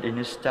Lord in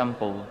his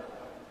temple.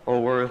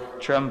 O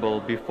earth,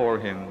 tremble before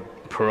him.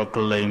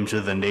 Proclaim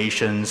to the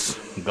nations,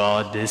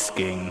 God is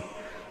king.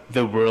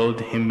 The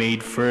world he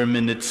made firm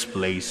in its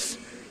place.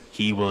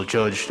 He will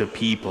judge the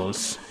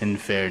peoples in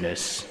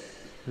fairness.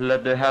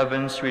 Let the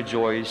heavens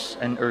rejoice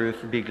and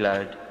earth be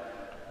glad.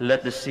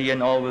 Let the sea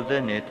and all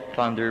within it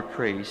thunder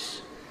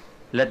praise.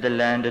 Let the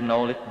land and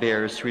all it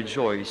bears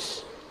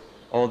rejoice.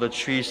 All the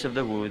trees of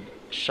the wood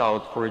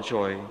shout for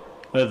joy.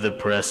 At the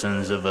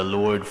presence of the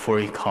Lord, for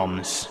he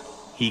comes.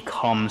 He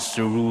comes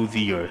to rule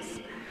the earth.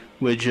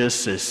 With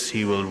justice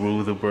he will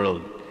rule the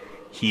world.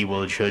 He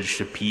will judge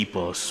the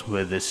peoples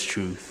with his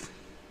truth.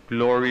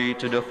 Glory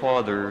to the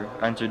Father,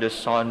 and to the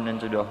Son, and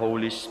to the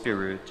Holy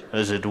Spirit.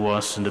 As it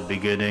was in the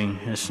beginning,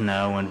 is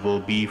now, and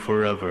will be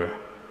forever.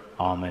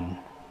 Amen.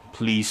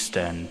 Please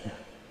stand.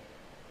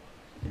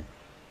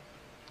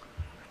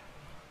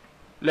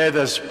 Let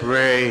us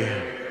pray.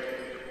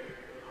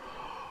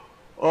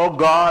 O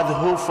God,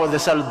 who for the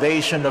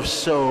salvation of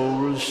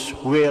souls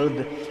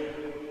willed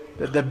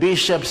that the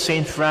Bishop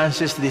St.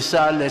 Francis de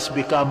Sales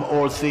become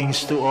all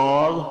things to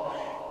all,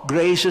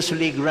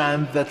 graciously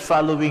grant that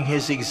following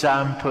his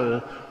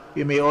example,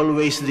 we may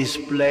always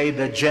display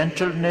the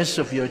gentleness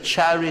of your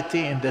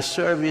charity in the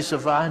service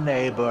of our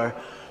neighbor,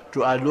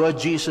 through our Lord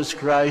Jesus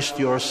Christ,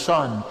 your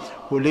Son,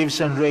 who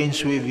lives and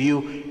reigns with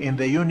you in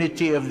the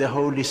unity of the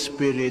Holy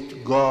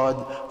Spirit,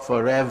 God,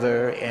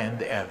 forever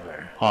and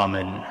ever.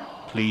 Amen.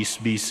 Please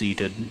be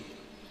seated.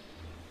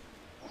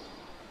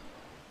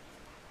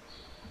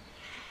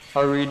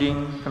 A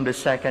reading from the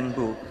second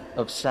book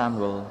of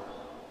Samuel.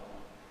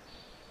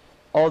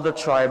 All the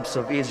tribes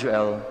of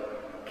Israel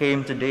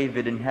came to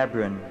David in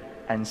Hebron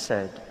and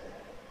said,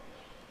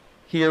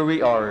 Here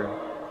we are,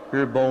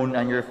 your bone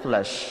and your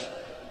flesh.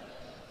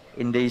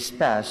 In days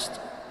past,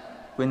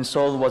 when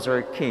Saul was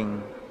our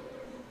king,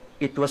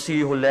 it was he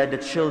who led the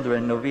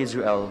children of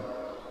Israel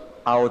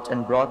out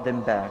and brought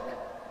them back.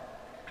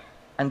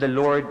 And the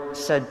Lord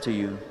said to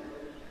you,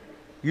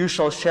 You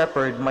shall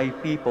shepherd my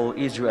people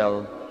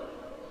Israel,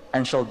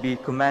 and shall be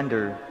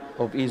commander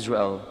of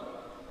Israel.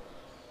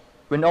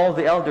 When all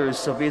the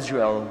elders of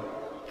Israel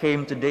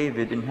came to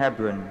David in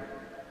Hebron,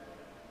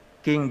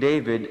 King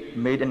David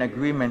made an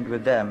agreement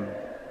with them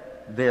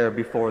there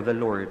before the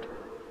Lord,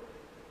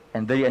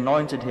 and they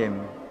anointed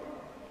him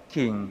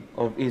king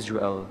of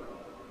Israel.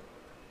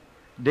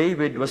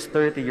 David was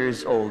 30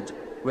 years old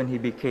when he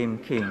became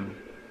king,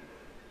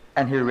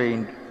 and he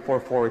reigned for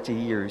 40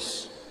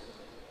 years.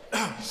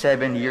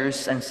 7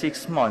 years and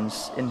 6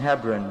 months in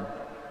Hebron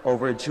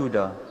over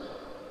Judah,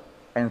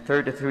 and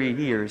 33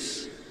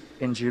 years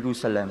in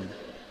Jerusalem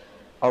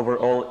over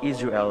all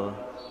Israel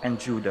and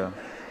Judah.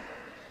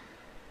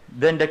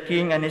 Then the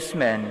king and his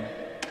men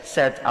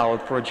set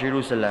out for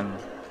Jerusalem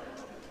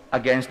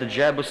against the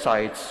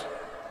Jebusites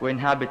who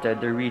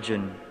inhabited the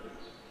region.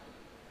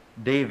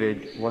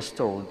 David was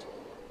told,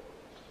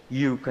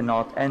 "You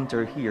cannot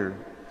enter here.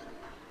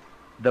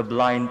 The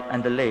blind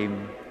and the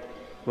lame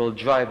will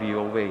drive you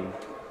away,"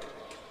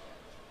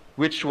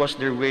 which was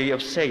their way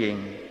of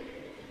saying,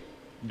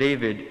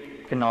 "David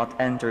cannot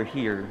enter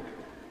here."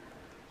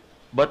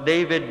 But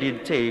David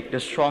did take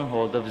the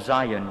stronghold of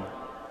Zion,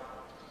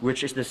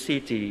 which is the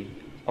city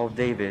of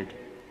David.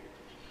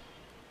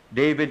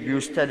 David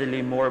grew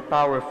steadily more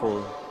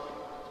powerful,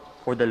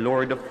 for the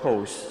Lord of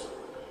hosts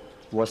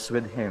was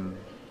with him.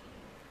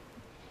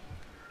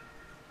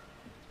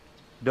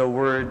 The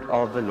word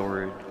of the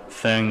Lord.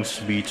 Thanks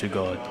be to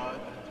God.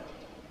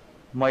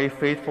 My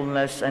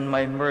faithfulness and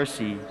my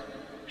mercy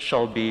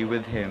shall be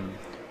with him.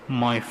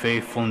 My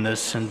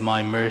faithfulness and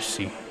my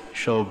mercy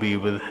shall be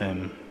with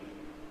him.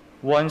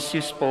 Once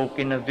you spoke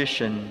in a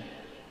vision,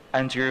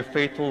 and to your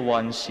faithful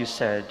ones you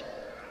said,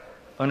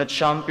 "On a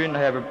champion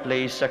I have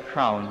placed a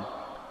crown,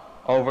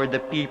 over the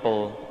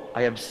people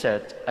I have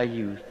set a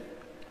youth."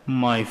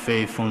 My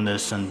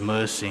faithfulness and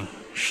mercy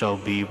shall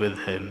be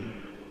with him.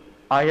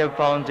 I have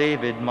found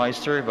David my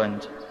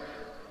servant.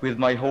 With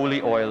my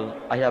holy oil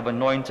I have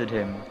anointed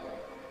him,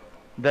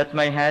 that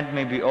my hand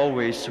may be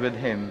always with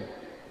him,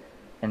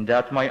 and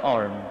that my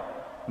arm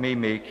may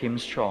make him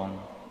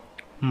strong.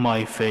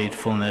 My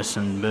faithfulness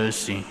and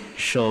mercy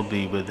shall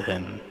be with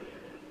him.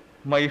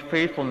 My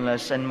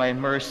faithfulness and my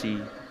mercy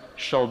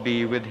shall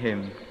be with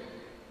him,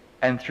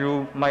 and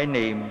through my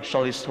name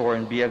shall his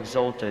horn be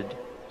exalted.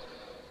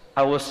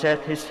 I will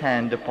set his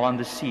hand upon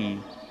the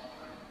sea,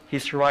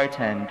 his right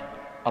hand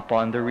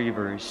upon the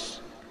rivers.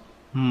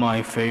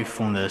 My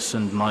faithfulness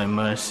and my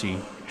mercy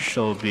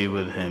shall be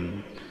with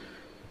him.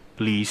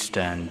 Please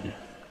stand.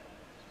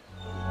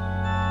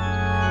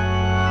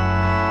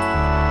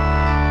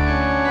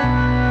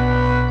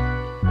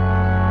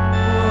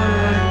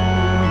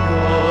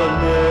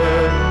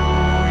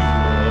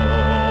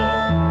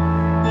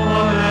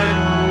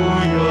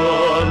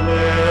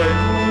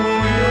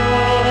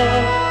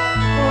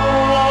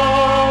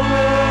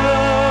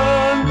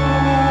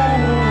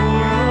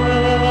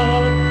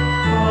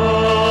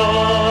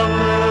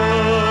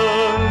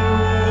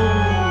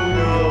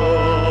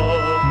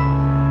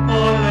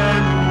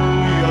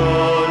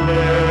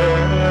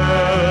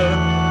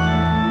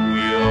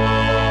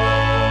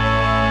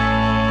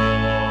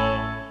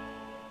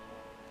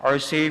 Our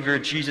Savior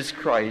Jesus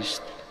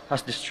Christ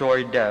has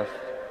destroyed death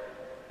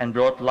and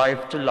brought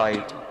life to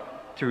light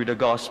through the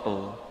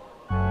gospel.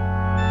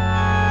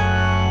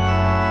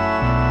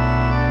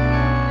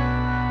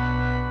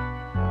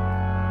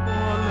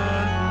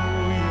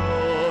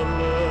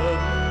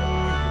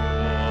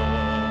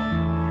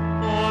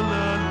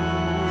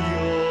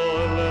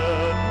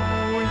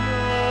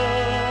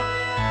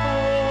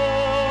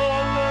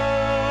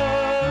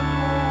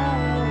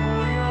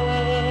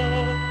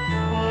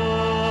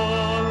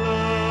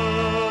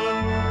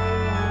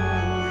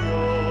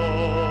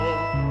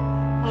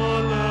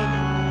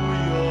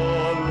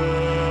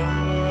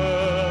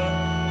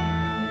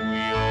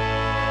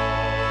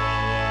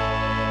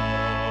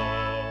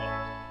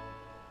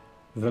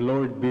 The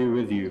Lord be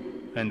with you.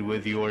 And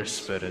with your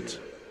spirit.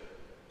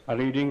 A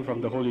reading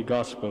from the Holy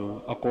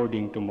Gospel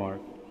according to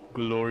Mark.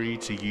 Glory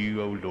to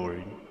you, O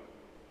Lord.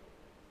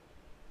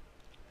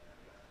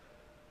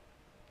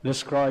 The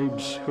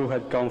scribes who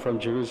had come from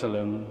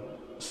Jerusalem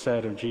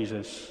said of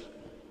Jesus,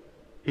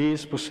 "He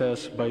is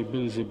possessed by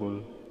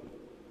Beelzebul,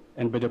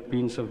 and by the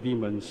prince of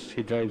demons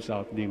he drives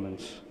out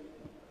demons."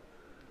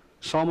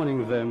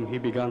 Summoning them, he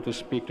began to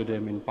speak to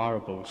them in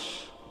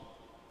parables.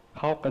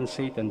 "How can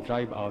Satan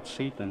drive out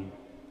Satan?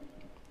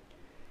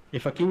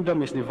 If a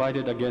kingdom is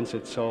divided against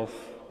itself,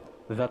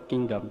 that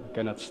kingdom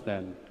cannot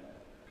stand.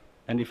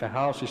 And if a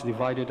house is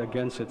divided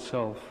against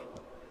itself,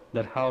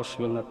 that house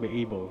will not be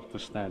able to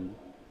stand.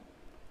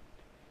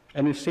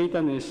 And if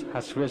Satan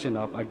has risen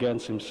up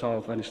against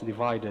himself and is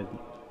divided,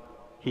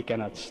 he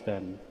cannot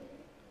stand.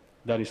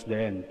 That is the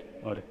end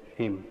of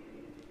him.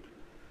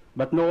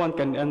 But no one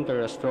can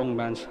enter a strong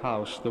man's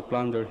house to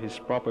plunder his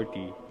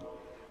property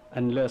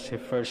unless he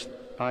first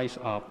ties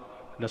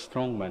up the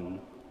strong man.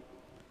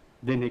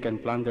 Then he can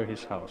plunder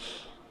his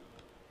house.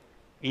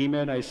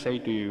 Amen, I say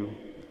to you,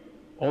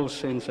 all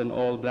sins and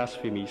all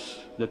blasphemies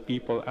that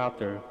people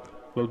utter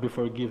will be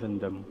forgiven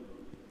them.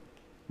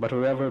 But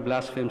whoever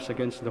blasphemes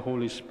against the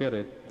Holy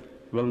Spirit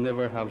will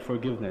never have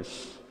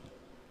forgiveness,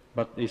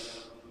 but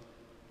is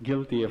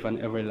guilty of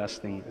an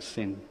everlasting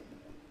sin.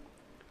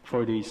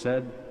 For they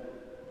said,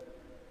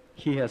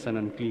 he has an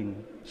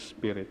unclean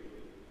spirit."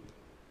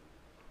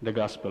 The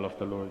Gospel of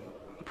the Lord.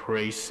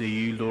 Praise to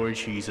you, Lord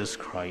Jesus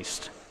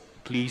Christ.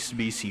 Please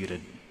be seated.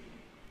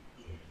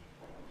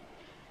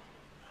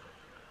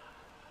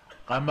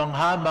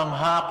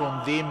 Kamangha-mangha kung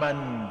di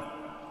man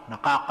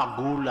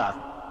nakakagulat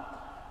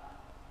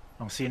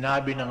Ang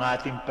sinabi ng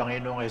ating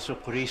Panginoong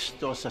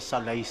Jesucristo sa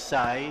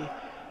salaysay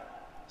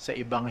sa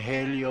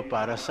Ebanghelyo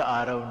para sa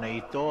araw na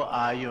ito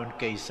ayon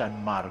kay San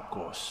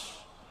Marcos.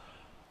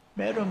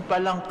 Meron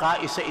palang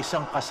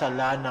kaisa-isang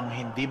kasalanang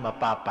hindi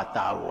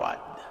mapapatawad.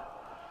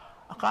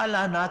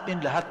 Akala natin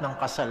lahat ng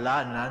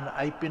kasalanan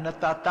ay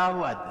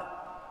pinatatawad.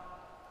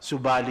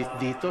 Subalit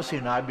dito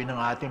sinabi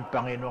ng ating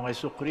Panginoong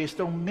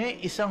Jesucristo,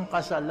 may isang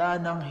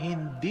kasalanang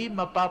hindi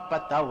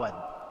mapapatawad.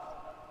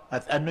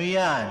 At ano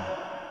yan?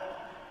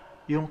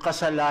 Yung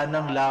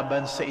kasalanang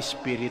laban sa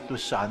Espiritu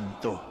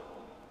Santo.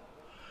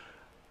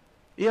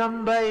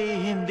 Yan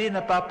ba'y hindi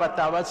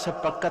napapatawad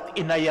sapagkat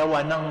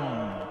inayawan ng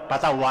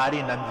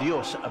patawarin ng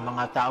Diyos ang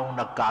mga taong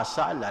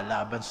nagkasala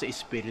laban sa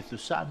Espiritu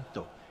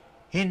Santo?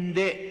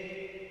 Hindi.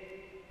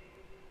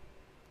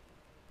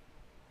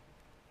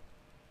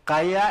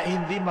 Kaya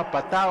hindi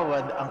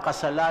mapatawad ang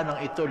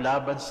kasalanang ito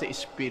laban sa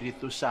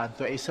Espiritu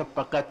Santo ay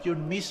sapagkat yun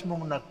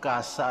mismong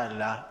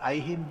nagkasala ay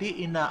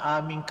hindi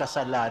inaaming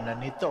kasalanan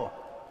nito.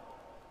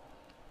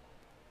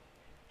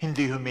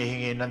 Hindi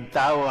humihingi ng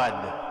tawad.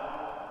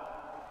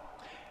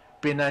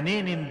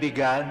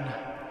 Pinaninindigan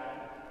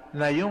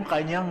na yung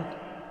kanyang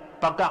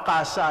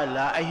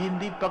pagkakasala ay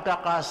hindi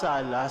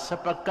pagkakasala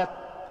sapagkat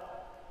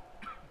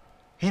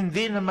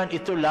hindi naman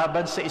ito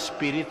laban sa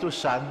Espiritu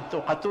Santo.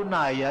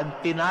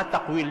 Katunayan,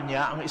 tinatakwil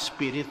niya ang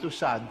Espiritu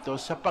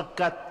Santo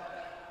sapagkat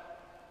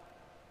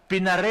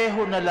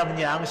pinareho na lang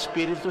niya ang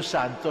Espiritu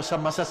Santo sa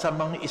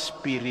masasamang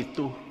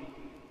espiritu.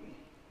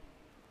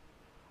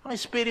 Ang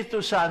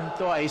Espiritu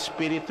Santo ay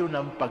espiritu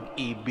ng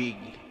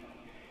pag-ibig.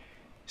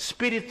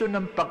 Espiritu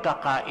ng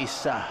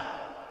pagkakaisa,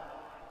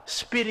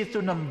 espiritu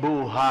ng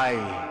buhay,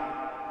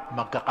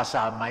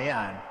 magkakasama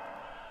yan.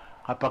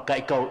 Kapag ka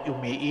ikaw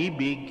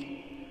umiibig,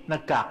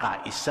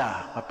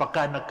 nagkakaisa. Kapag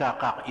ka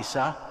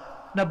nagkakaisa,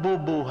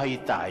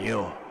 nabubuhay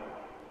tayo.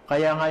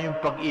 Kaya nga yung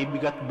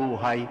pag-ibig at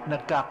buhay,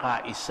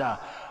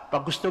 nagkakaisa.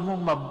 Pag gusto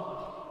mong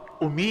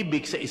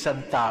umibig sa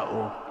isang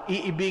tao,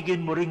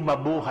 iibigin mo ring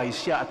mabuhay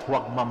siya at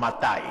huwag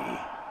mamatay.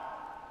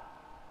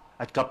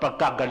 At kapag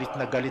ka galit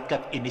na galit ka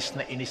at inis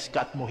na inis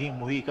ka at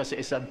muhing-muhi ka sa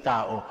isang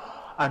tao,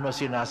 ano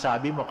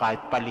sinasabi mo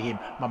kahit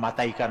palihim,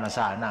 mamatay ka na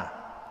sana.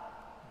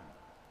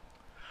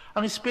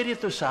 Ang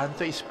Espiritu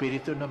Santo ay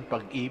espiritu ng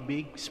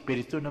pag-ibig,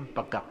 espiritu ng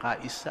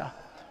pagkakaisa,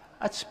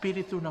 at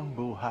espiritu ng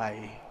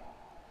buhay.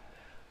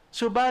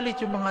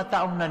 Subalit yung mga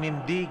taong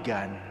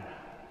nanindigan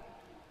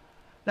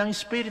ng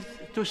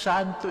Espiritu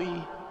Santo ay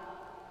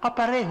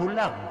kapareho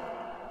lang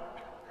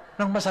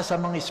ng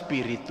masasamang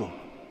espiritu.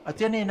 At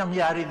yan ay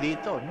nangyari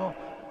dito, no?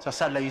 Sa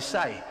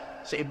salaysay,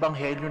 sa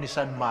Ebanghelyo ni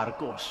San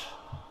Marcos.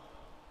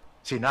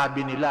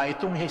 Sinabi nila,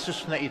 itong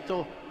Jesus na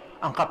ito,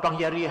 ang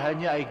kapangyarihan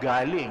niya ay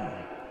galing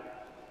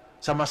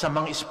sa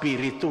masamang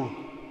espiritu.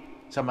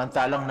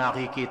 Samantalang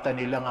nakikita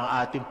nilang ang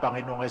ating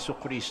Panginoong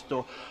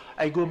Jesucristo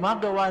ay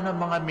gumagawa ng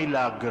mga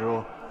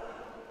milagro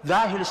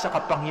dahil sa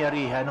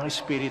kapangyarihan ng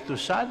Espiritu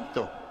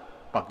Santo,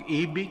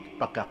 pag-ibig,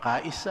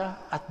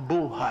 pagkakaisa, at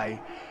buhay.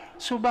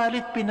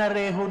 Subalit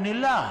pinareho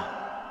nila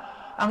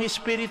ang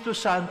Espiritu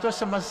Santo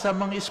sa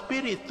masasamang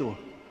espiritu.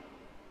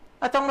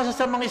 At ang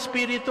masasamang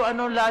espiritu,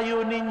 anong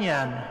layunin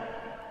yan?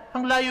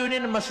 Ang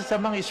layunin ng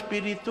masasamang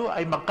espiritu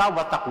ay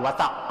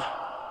magkawatak-watak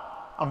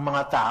ang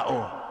mga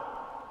tao,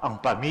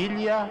 ang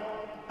pamilya,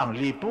 ang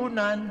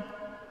lipunan,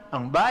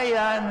 ang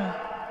bayan,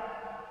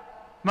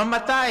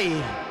 mamatay,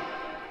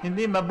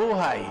 hindi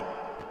mabuhay,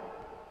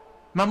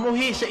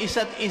 mamuhi sa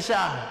isa't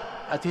isa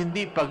at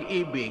hindi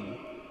pag-ibig.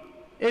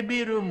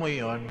 Biro mo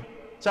yon.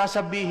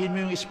 Sasabihin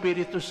mo yung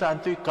Espiritu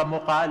Santo'y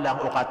kamukha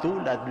lang o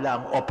katulad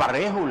lang o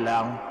pareho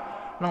lang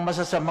ng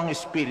masasamang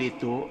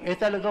espiritu,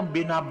 talagang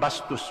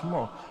binabastos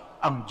mo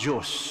ang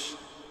Diyos.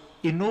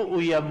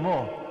 Inuuya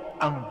mo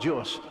ang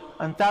Diyos.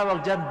 Ang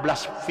tawag dyan,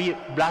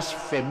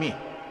 blasphemy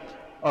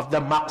of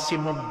the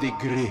maximum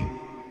degree.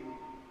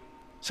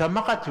 Sa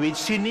makatwid,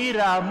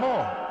 sinira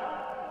mo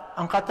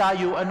ang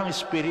katayuan ng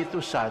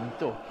Espiritu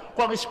Santo.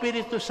 Kung ang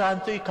Espiritu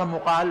Santo'y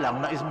kamukha lang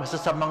ng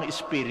masasamang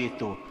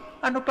espiritu,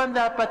 ano pa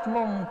dapat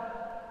mong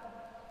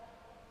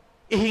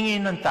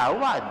ihingi ng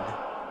tawad?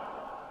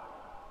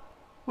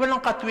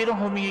 Walang katwirang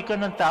humingi ka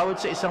ng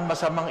tawad sa isang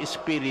masamang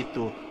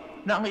espiritu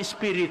na ang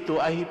espiritu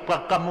ay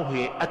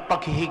pagkamuhi at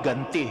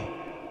paghihiganti.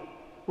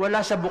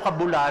 Wala sa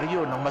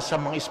bukabularyo ng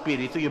masamang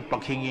espiritu yung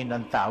paghingi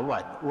ng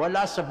tawad.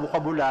 Wala sa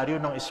bukabularyo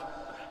ng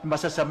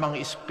masasamang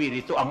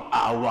espiritu ang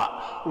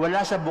awa.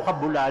 Wala sa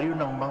bukabularyo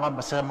ng mga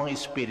masamang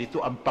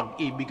espiritu ang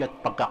pag-ibig at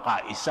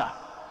pagkakaisa,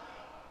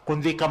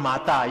 kundi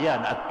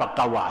kamatayan at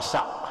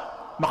pagkawasak.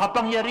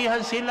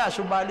 Makapangyarihan sila,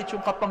 subalit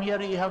yung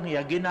kapangyarihan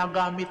niya,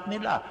 ginagamit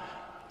nila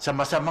sa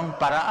masamang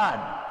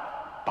paraan.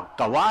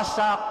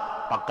 Pagkawasak,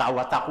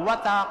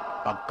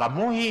 pagkawatak-watak,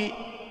 pagkamuhi,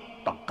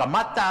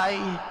 pagkamatay.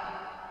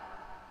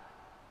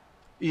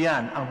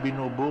 Iyan ang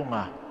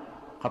binubunga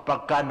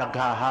kapag ka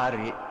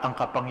naghahari ang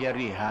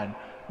kapangyarihan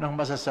ng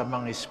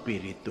masasamang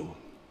espiritu.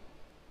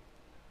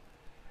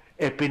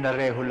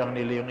 Pinareho lang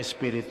nila yung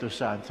Espiritu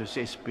Santo sa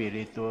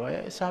Espiritu.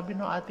 Sabi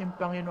ng ating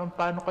Panginoon,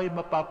 paano kayo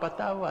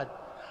mapapatawad?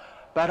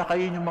 Para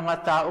kayo yung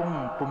mga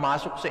taong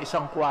pumasok sa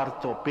isang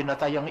kwarto,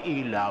 pinatay ang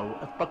ilaw,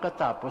 at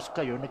pagkatapos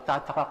kayo,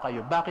 nagtataka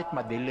kayo, bakit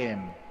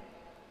madilim?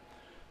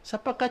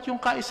 Sapagkat yung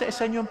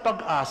kaisa-isa niyong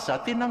pag-asa,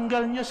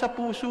 tinanggal niyo sa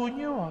puso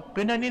niyo,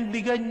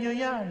 pinanindigan niyo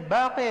yan.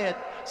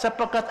 Bakit?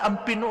 Sapagkat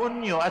ang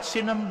pinuon niyo at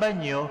sinamba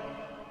niyo,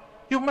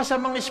 yung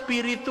masamang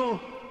espiritu.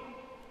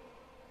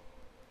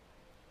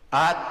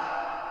 At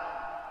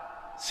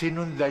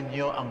sinundan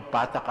niyo ang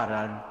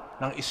patakaran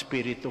ng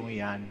espiritong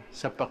yan,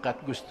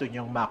 sapagkat gusto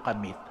niyong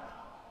makamit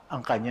ang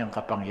kanyang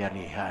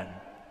kapangyarihan.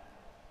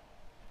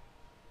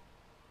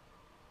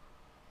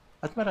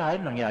 At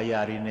marahil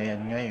nangyayari na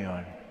yan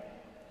ngayon.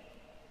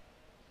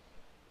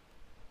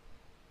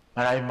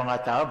 Maraming mga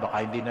tao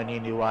baka hindi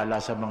naniniwala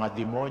sa mga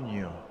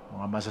demonyo,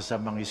 mga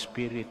masasamang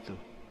espiritu.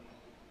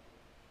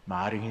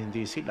 Maaaring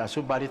hindi sila.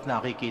 Subalit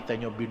nakikita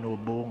nyo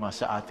binubunga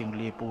sa ating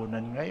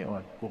lipunan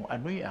ngayon kung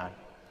ano yan.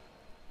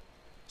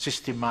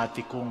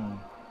 Sistematikong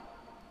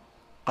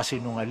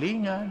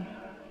kasinungalingan,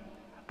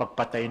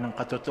 pagpatay ng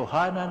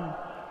katotohanan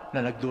na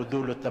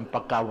nagdudulot ng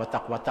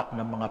pagkawatak-watak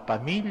ng mga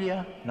pamilya,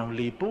 ng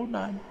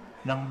lipunan,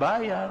 ng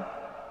bayan,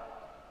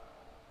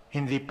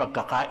 hindi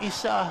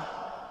pagkakaisa,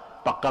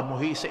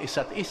 pagkamuhi sa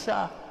isa't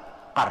isa,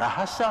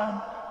 karahasan,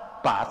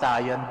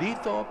 patayan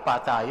dito,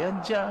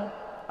 patayan dyan,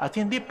 at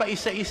hindi pa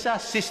isa-isa,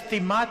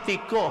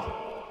 sistematiko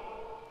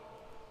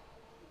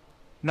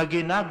na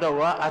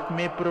ginagawa at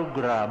may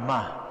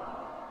programa.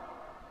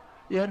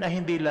 Yan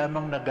ay hindi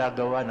lamang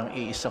nagagawa ng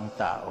iisang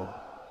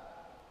tao.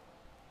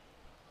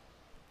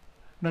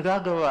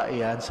 Nagagawa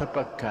yan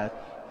sapagkat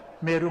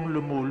merong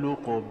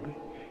lumulukob,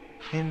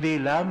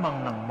 hindi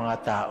lamang ng mga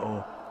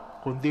tao,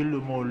 kundi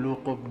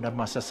lumulukob na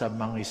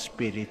masasamang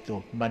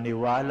espiritu.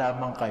 Maniwala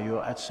man kayo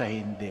at sa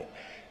hindi.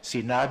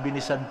 Sinabi ni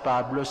San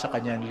Pablo sa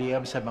kanyang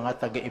liham sa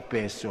mga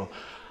taga-Epeso,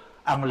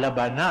 ang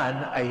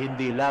labanan ay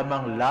hindi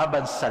lamang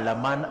laban sa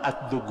laman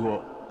at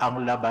dugo.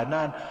 Ang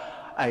labanan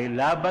ay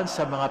laban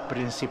sa mga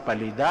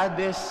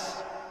prinsipalidades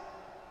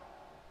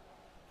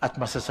at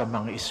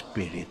masasamang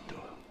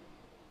espiritu.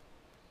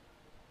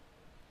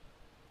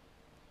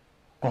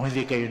 Kung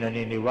hindi kayo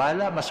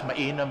naniniwala, mas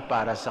mainam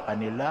para sa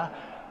kanila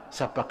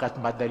sapagkat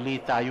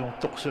madali tayong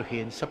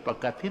tuksuhin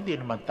sapagkat hindi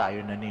naman tayo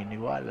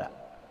naniniwala.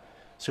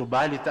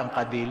 Subalit ang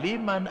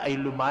kadiliman ay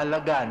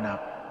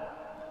lumalaganap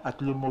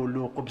at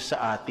lumulukob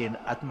sa atin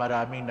at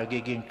maraming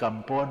nagiging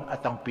kampon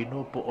at ang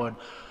pinupuon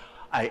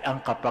ay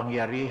ang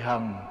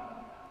kapangyarihang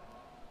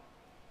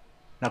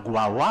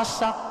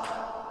nagwawasak,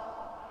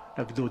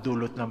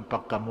 nagdudulot ng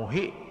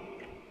pagkamuhi,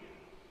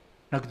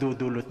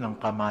 nagdudulot ng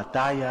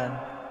kamatayan,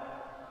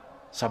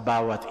 sa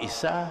bawat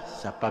isa,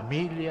 sa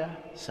pamilya,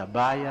 sa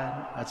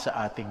bayan, at sa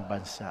ating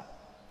bansa.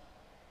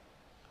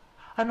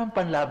 Anong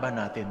panlaban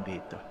natin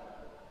dito?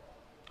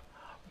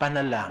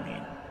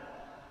 Panalangin.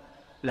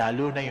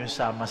 Lalo na yung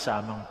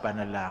sama-samang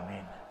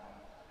panalangin.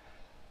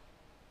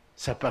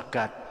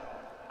 Sapagkat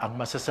ang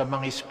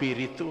masasamang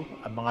espiritu,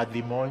 ang mga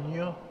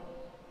demonyo,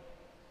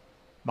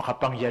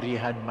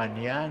 makapangyarihan man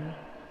yan,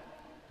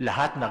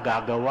 lahat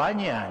nagagawa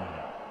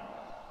niyan.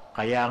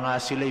 Kaya nga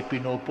sila'y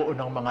pinupuo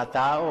ng mga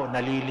tao,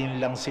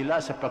 nalilinlang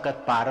sila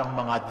sapagkat parang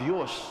mga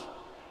Diyos.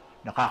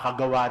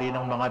 Nakakagawa rin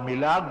ng mga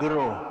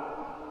milagro.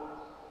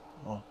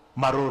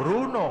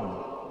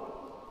 Marurunong.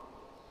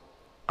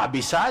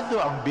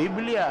 Abisado ang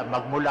Biblia,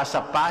 magmula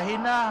sa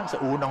pahina, sa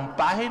unang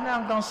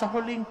pahina hanggang sa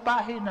huling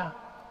pahina.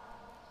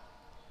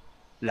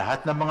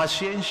 Lahat ng mga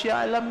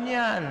siyensya alam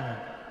niyan.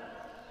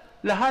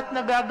 Lahat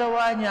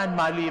nagagawa niyan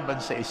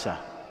maliban sa isa.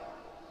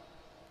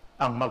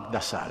 Ang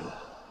magdasal.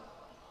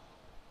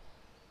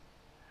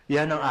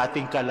 Yan ang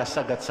ating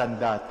kalasag at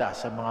sandata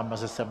sa mga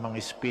masasamang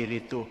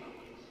espiritu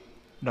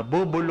na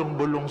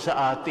bubulong-bulong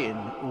sa atin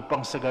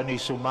upang sa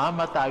gano'y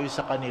sumama tayo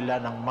sa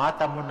kanila nang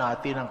matamo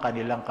natin ang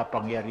kanilang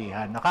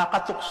kapangyarihan.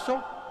 Nakakatukso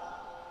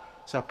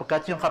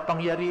sapagkat yung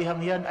kapangyarihan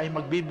yan ay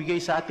magbibigay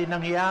sa atin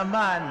ng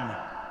yaman,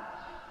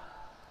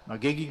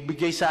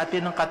 magigibigay sa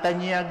atin ng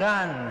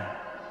katanyagan.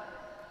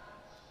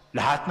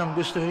 Lahat ng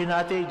gustuhin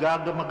natin,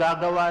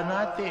 magagawa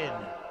natin.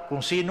 Kung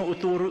sino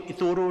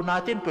ituro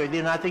natin, pwede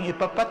nating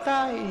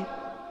ipapatay.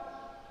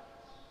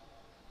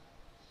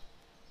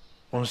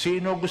 Kung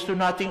sino gusto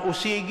nating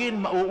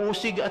usigin,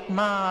 mauusig at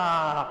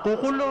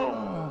makukulong.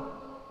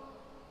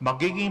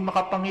 Magiging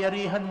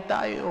makapangyarihan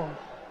tayo.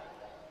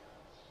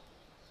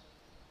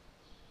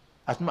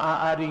 At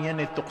maaaring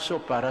yan itukso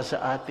para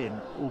sa atin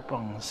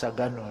upang sa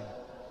ganon.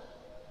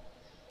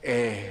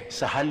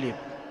 Sa halip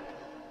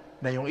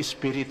na yung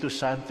Espiritu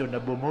Santo na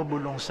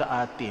bumubulong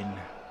sa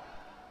atin,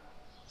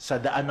 sa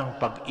daan ng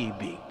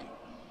pag-ibig,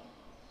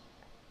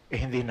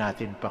 hindi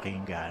natin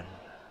pakinggan.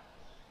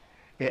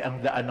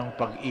 Ang daan ng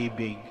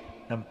pag-ibig,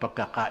 ng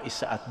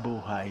pagkakaisa at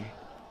buhay,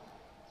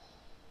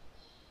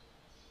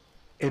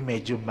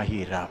 medyo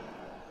mahirap.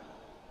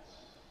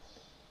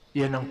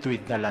 Yan ang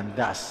tuwid na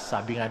landas.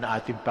 Sabi nga na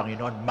ating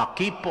Panginoon,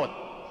 makipot.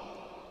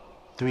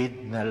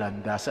 Tuwid na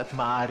landas at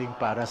maaring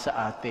para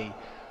sa atin,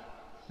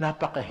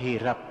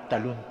 napakahirap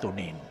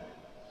taluntunin.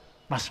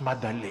 Mas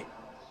madali.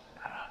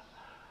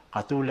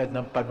 Katulad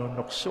ng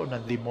panunukso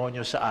ng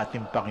demonyo sa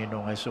ating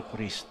Panginoong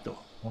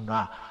Hesukristo. Kung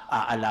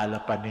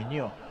naaalala pa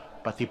ninyo,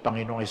 pati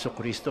Panginoong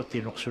Hesukristo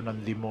tinukso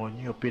ng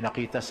demonyo,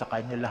 pinakita sa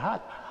kanya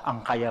lahat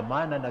ang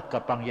kayamanan at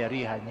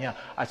kapangyarihan niya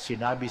at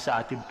sinabi sa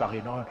ating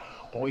Panginoon,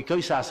 kung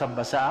ikaw'y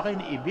sasamba sa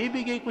akin,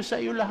 ibibigay ko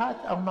sa iyo lahat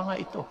ang mga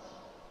ito.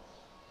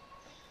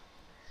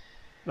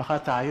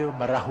 Baka tayo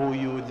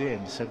marahuyo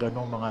din sa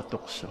ganong mga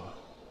tukso.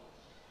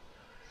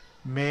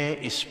 May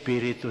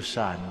Espiritu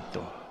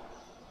Santo.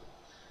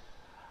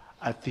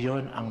 At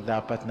yun ang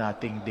dapat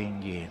nating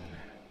dinggin.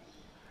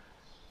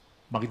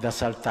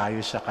 Magdasal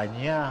tayo sa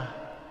Kanya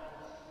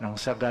nang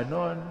sa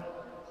ganon,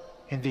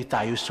 hindi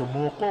tayo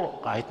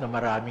sumuko kahit na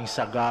maraming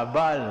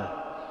sagabal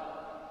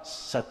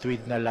sa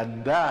tuwid na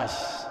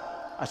landas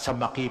at sa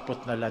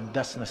makipot na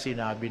landas na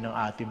sinabi ng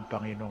ating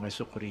Panginoong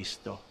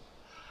Hesukristo.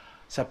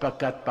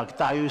 Sapagkat pag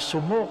tayo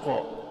sumuko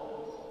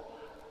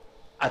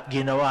at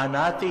ginawa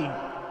nating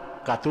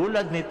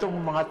katulad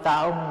nitong mga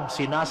taong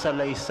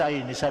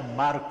sinasalaysay ni San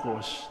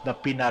Marcos na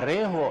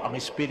pinareho ang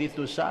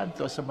Espiritu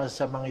Santo sa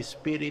masamang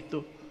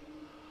espiritu,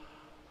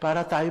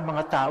 para tayo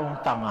mga taong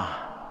tanga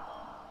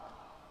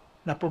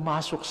na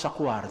pumasok sa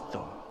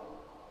kwarto,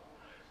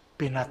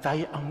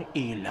 pinatay ang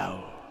ilaw,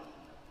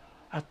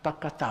 at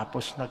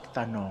pagkatapos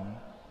nagtanong,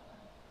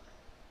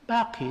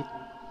 bakit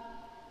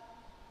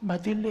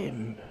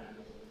madilim?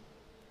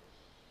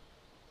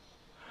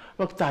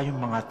 Huwag tayong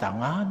mga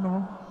tanga, no?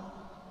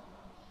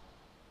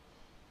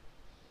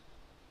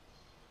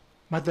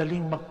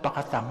 Madaling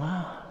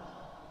magpakatanga.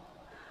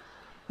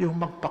 Yung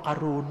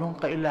magpakarunong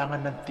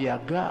kailangan ng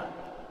tiyaga.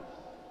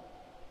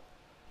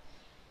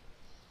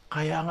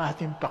 Kaya ang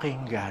ating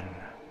pakinggan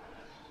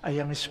ay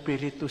ang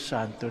Espiritu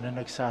Santo na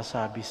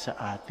nagsasabi sa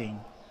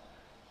ating,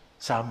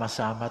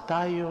 sama-sama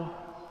tayo,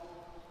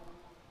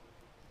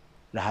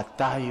 lahat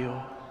tayo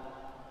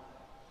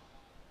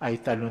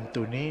ay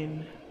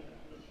taluntunin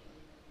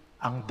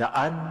ang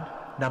daan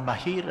na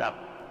mahirap,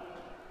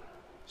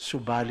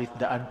 subalit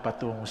daan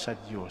patungo sa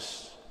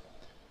Diyos.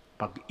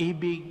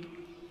 Pag-ibig,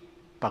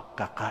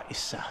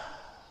 pagkakaisa,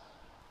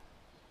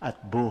 at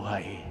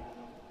buhay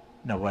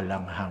na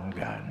walang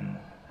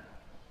hanggan.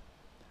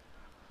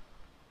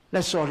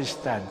 Let's all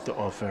stand to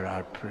offer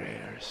our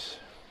prayers.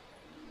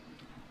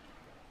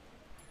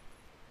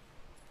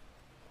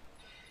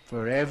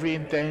 For every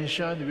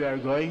intention, we are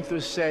going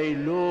to say,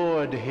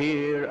 Lord,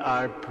 hear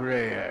our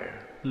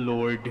prayer.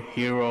 Lord,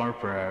 hear our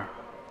prayer.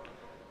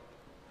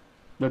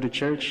 That the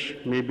Church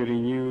may be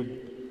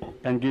renewed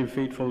and give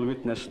faithful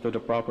witness to the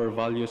proper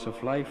values of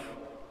life,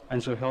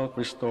 and so help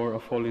restore a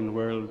fallen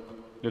world,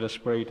 let us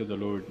pray to the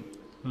Lord.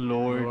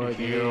 Lord,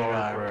 hear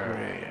our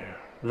prayer.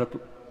 That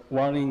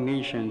warring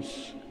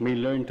nations may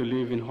learn to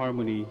live in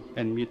harmony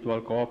and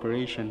mutual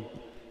cooperation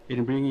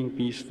in bringing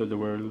peace to the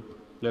world,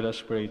 let us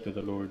pray to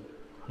the Lord.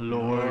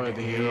 Lord,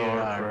 hear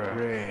our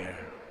prayer.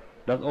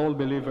 That all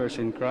believers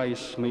in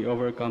Christ may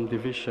overcome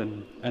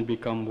division and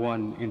become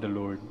one in the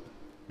Lord,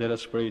 let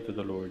us pray to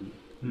the Lord.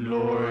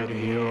 Lord,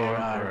 hear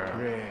our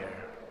prayer.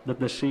 That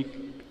the sick,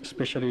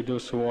 especially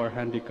those who are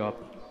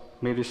handicapped,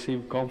 may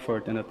receive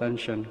comfort and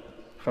attention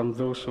from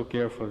those who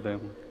care for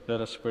them,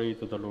 let us pray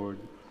to the Lord.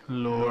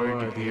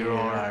 Lord, hear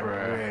our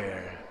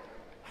prayer.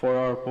 For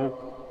our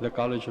Pope, the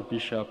College of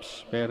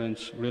Bishops,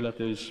 parents,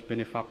 relatives,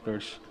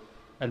 benefactors,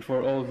 and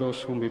for all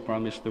those whom we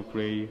promise to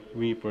pray,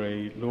 we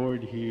pray,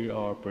 Lord, hear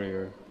our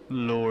prayer.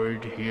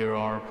 Lord, hear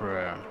our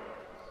prayer.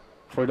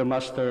 For the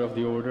Master of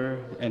the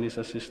Order and his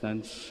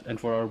assistants, and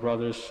for our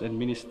brothers in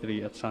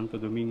ministry at Santo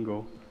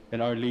Domingo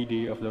and Our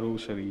Lady of the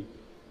Rosary,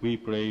 we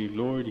pray,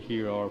 Lord,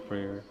 hear our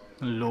prayer.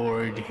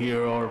 Lord,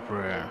 hear our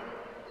prayer.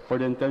 For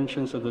the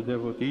intentions of the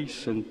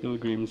devotees and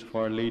pilgrims of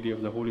Our Lady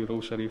of the Holy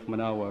Rosary of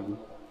Manaoag,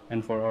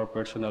 and for our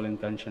personal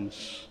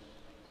intentions.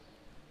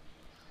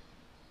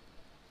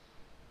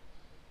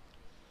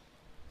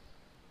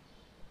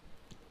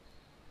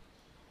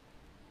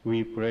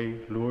 We pray,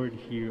 Lord,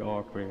 hear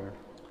our prayer.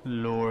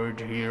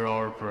 Lord, hear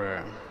our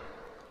prayer.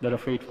 That the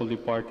faithful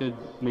departed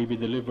may be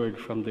delivered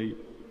from the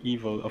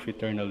evil of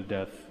eternal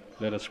death,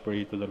 let us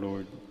pray to the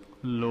Lord.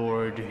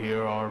 Lord,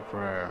 hear our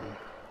prayer.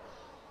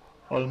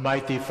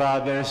 Almighty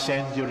Father,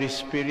 send your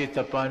Spirit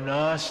upon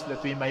us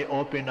that we may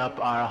open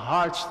up our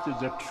hearts to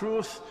the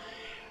truth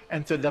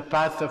and to the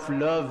path of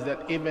love,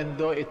 that even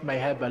though it may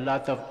have a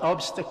lot of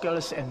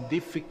obstacles and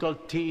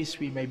difficulties,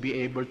 we may be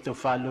able to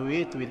follow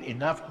it with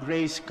enough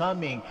grace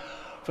coming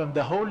from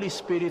the Holy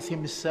Spirit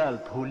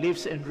himself, who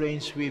lives and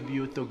reigns with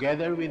you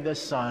together with the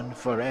Son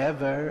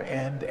forever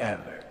and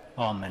ever.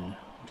 Amen.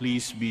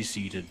 Please be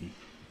seated.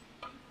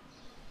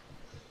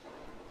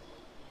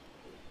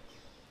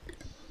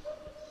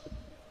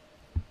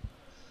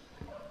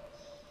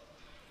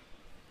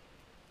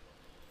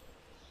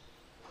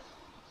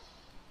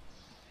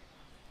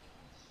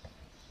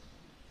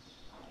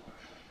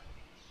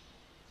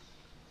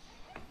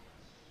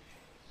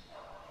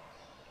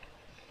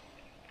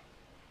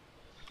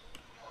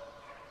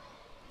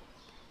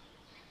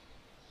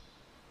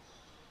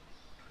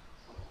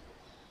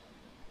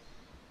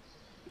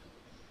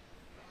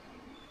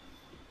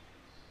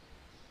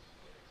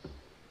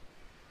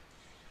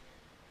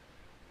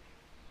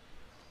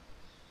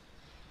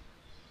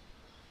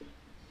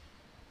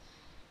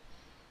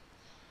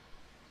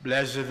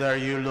 Blessed are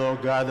you,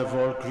 Lord God of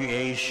all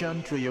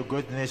creation. Through your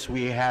goodness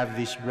we have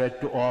this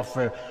bread to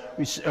offer,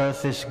 which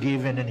earth has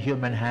given and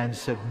human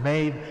hands have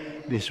made.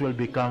 This will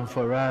become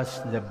for us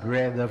the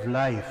bread of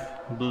life.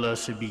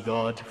 Blessed be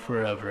God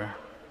forever.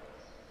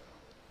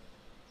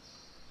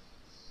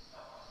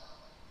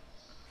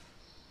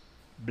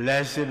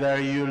 Blessed are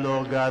you,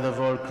 Lord God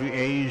of all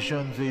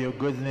creation. Through your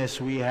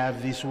goodness we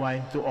have this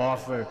wine to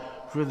offer,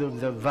 fruit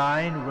of the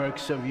vine,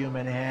 works of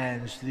human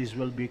hands. This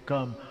will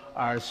become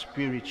our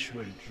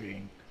spiritual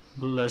drink.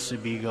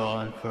 Blessed be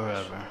God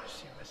forever.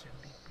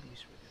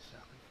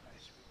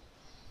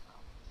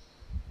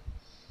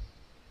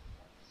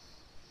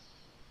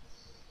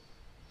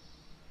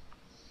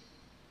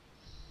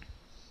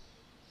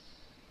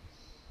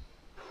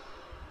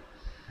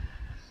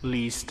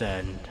 Please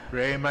stand.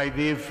 Pray, my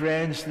dear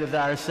friends, that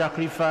our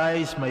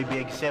sacrifice may be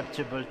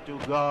acceptable to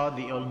God,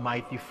 the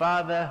Almighty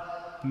Father.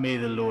 May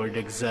the Lord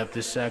accept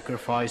the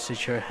sacrifice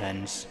at your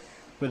hands,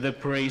 for the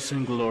praise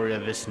and glory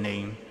of his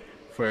name,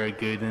 for our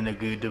good and the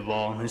good of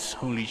all his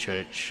holy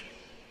church.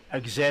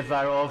 Accept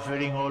our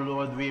offering, O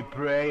Lord, we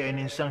pray, and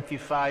in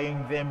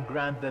sanctifying them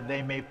grant that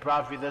they may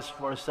profit us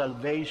for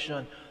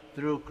salvation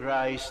through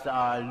Christ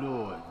our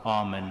Lord.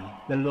 Amen.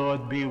 The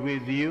Lord be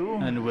with you.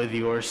 And with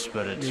your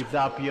spirit. Lift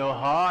up your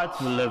hearts.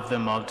 We lift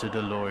them up to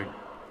the Lord.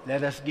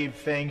 Let us give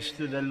thanks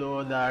to the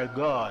Lord our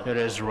God. It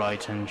is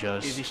right and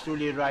just. It is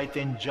truly right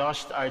and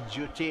just, our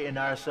duty and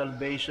our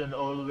salvation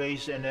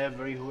always and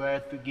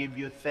everywhere, to give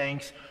you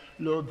thanks,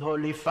 Lord,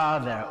 Holy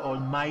Father,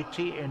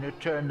 Almighty and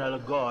eternal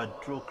God,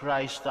 through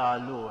Christ our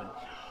Lord.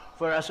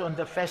 For as on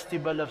the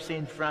festival of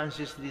St.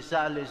 Francis de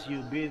Sales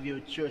you bid your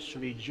church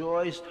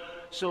rejoice,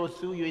 so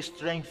too you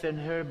strengthen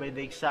her by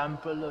the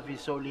example of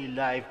his holy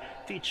life,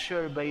 teach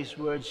her by his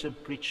words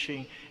of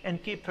preaching,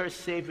 and keep her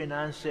safe in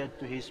answer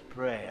to his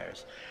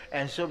prayers.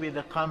 And so with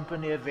the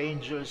company of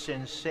angels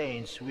and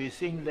saints, we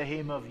sing the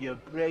hymn of your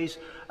praise,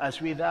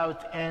 as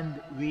without end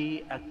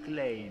we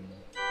acclaim.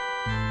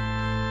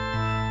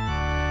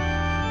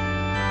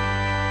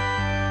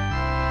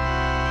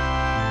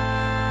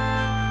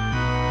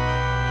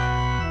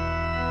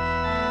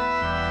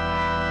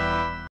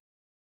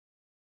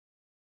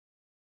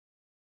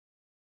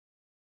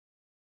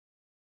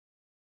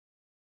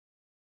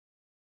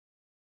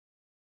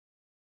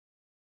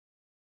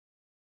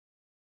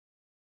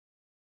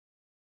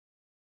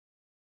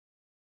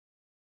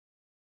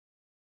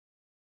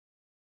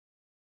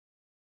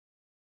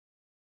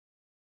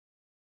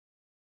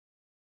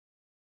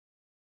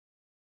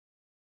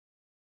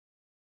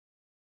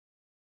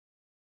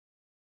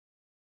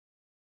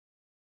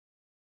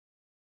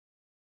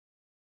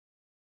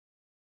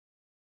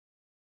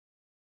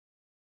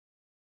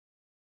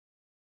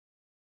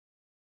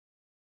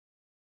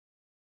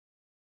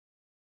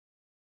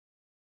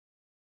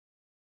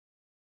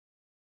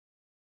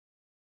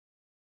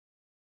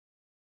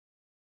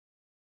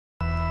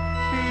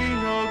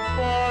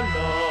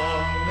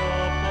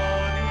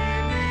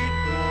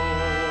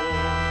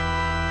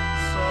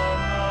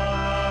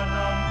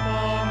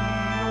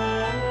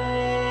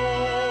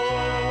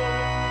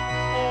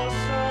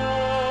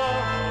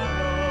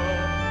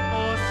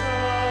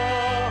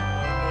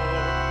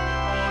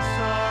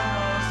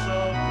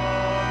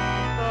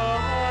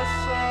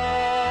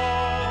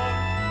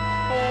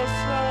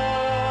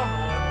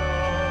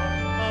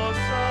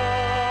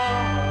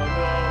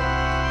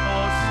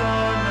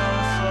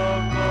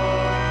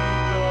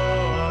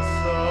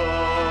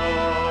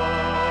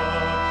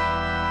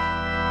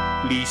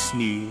 Please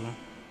kneel.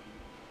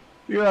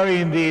 You are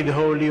indeed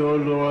holy, O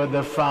Lord,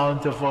 the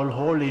fount of all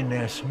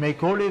holiness. Make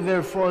holy,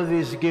 therefore,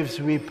 these gifts,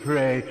 we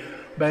pray,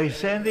 by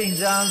sending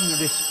down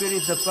the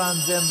Spirit upon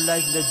them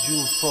like the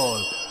dew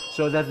fall,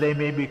 so that they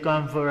may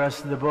become for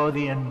us the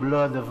body and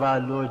blood of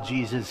our Lord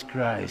Jesus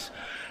Christ.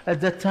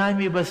 At the time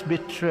he was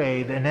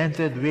betrayed and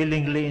entered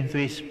willingly into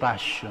his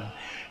passion,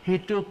 he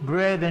took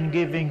bread, and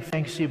giving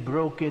thanks, he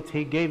broke it.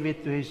 He gave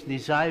it to his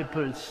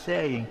disciples,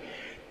 saying,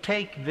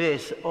 "Take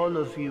this, all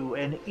of you,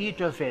 and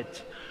eat of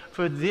it,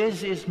 for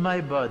this is my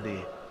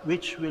body,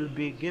 which will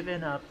be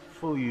given up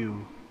for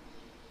you."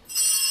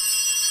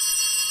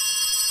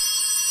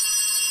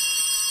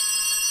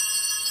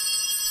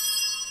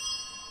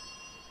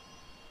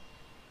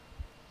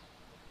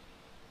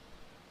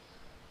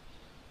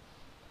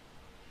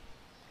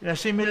 In a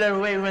similar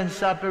way, when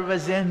supper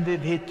was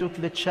ended, he took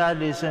the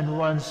chalice, and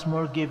once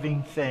more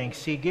giving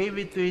thanks, he gave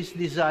it to his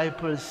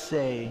disciples,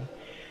 saying,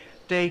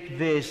 "Take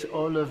this,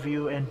 all of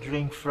you, and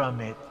drink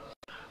from it.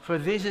 For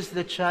this is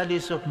the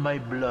chalice of my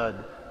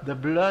blood, the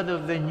blood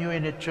of the new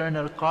and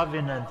eternal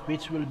covenant,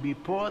 which will be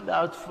poured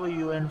out for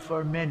you and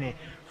for many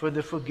for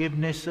the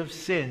forgiveness of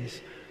sins.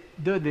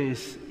 Do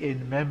this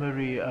in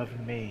memory of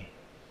me."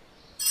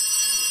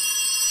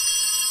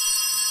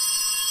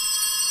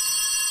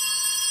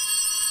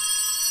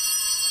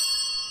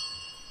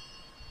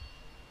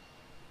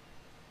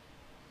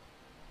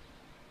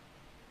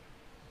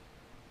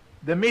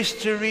 The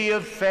mystery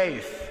of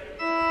faith.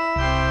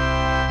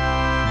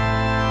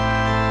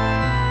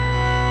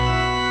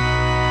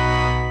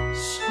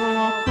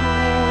 Sa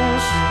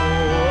krus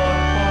mo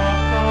at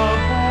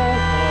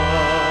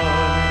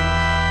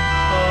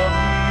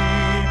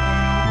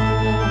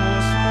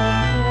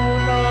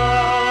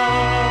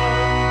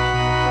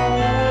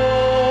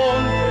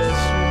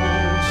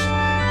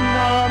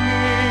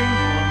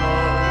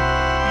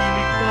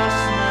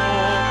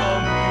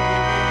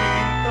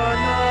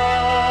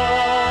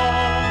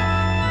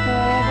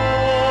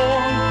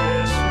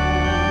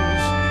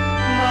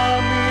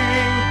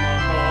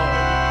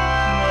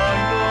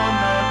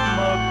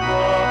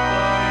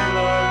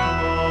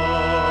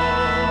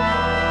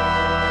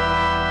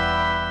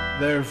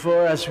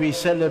Therefore, as we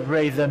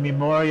celebrate the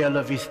memorial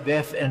of his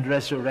death and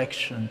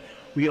resurrection,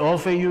 we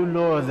offer you,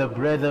 Lord, the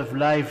bread of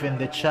life and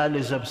the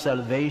chalice of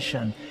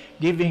salvation,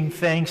 giving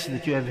thanks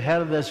that you have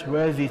held us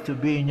worthy to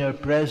be in your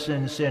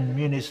presence and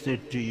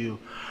ministered to you.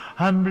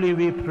 Humbly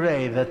we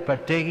pray that,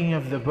 partaking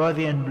of the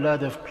body and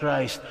blood of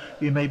Christ,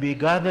 we may be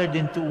gathered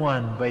into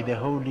one by the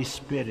Holy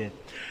Spirit.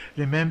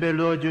 Remember,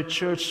 Lord, your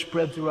church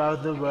spread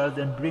throughout the world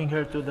and bring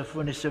her to the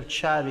fullness of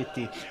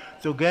charity,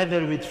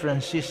 together with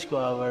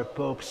Francisco, our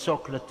Pope,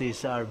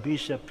 Socrates, our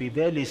Bishop,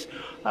 Fidelis,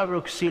 our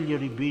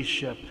auxiliary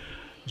bishop,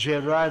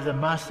 Gerard, the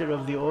master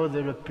of the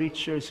order of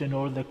preachers, and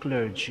all the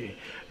clergy.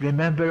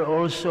 Remember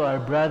also our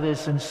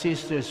brothers and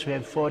sisters who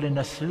have fallen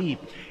asleep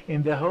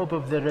in the hope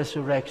of the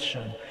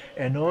resurrection,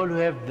 and all who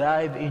have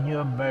died in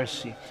your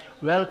mercy.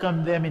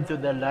 Welcome them into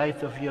the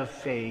light of your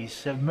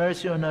face. Have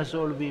mercy on us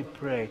all, we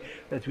pray,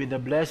 that with the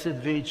Blessed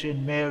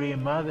Virgin Mary,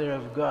 Mother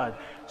of God,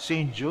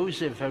 Saint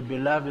Joseph, her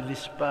beloved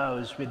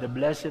spouse, with the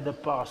blessed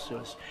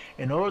apostles,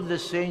 and all the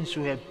saints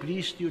who have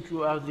pleased you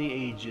throughout the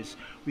ages,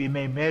 we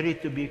may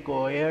merit to be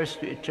co-heirs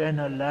to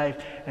eternal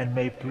life, and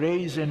may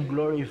praise and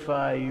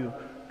glorify you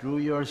through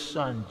your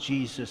Son,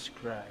 Jesus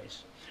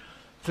Christ.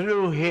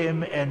 Through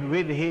him, and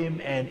with him,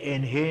 and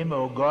in him,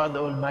 O God,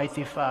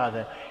 Almighty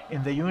Father,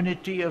 in the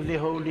unity of the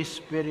Holy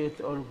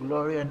Spirit, all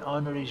glory and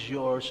honor is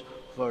yours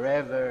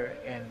forever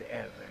and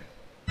ever.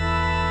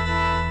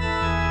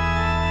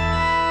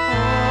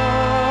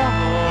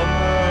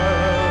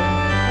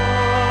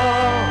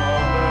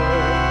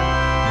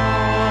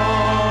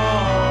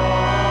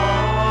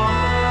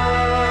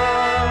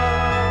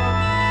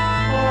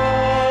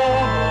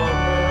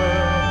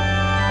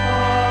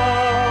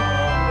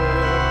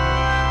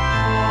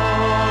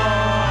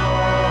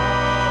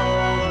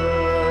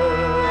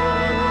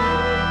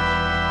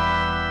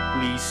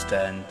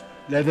 Stand.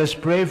 Let us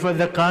pray for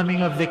the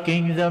coming of the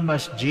kingdom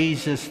as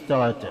Jesus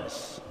taught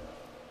us.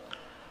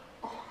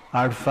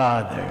 Our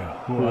Father,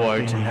 who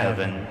art in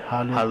heaven,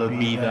 hallowed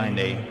be thy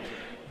name.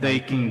 Thy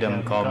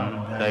kingdom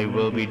come, thy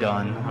will be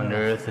done, on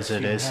earth as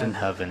it is in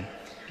heaven.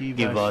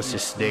 Give us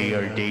this day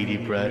our daily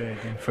bread.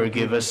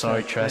 Forgive us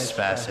our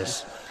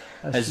trespasses,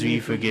 as we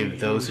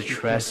forgive those who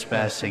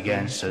trespass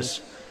against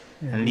us.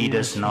 And lead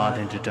us not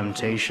into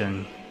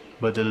temptation,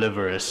 but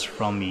deliver us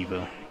from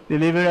evil.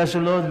 Deliver us, O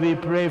Lord, we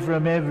pray,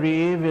 from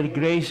every evil.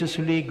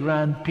 Graciously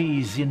grant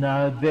peace in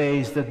our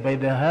days, that by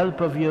the help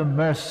of your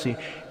mercy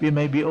we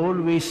may be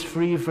always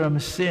free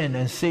from sin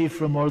and safe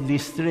from all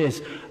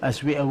distress,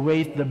 as we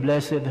await the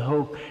blessed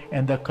hope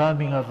and the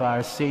coming of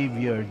our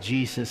Savior,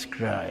 Jesus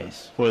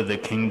Christ. For the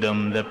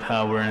kingdom, the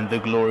power, and the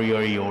glory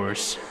are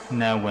yours,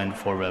 now and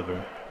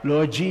forever.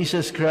 Lord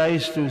Jesus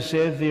Christ, who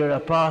said to your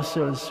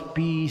apostles,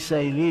 "Peace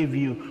I leave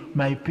you,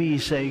 my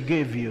peace I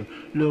give you,"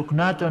 look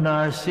not on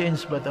our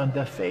sins, but on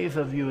the faith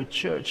of your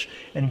church,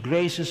 and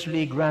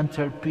graciously grant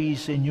her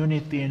peace and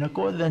unity in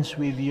accordance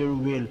with your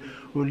will,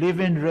 who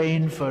live and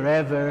reign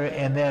forever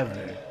and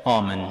ever.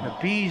 Amen. The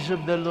peace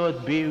of the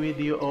Lord be with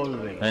you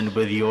always. And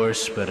with your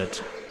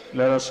spirit.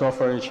 Let us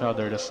offer each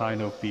other the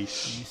sign of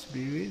peace. Peace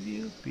be with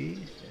you,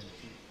 peace.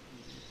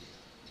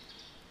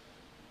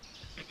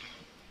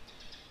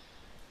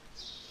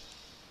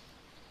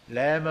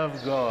 Lamb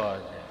of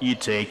God, you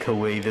take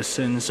away the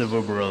sins of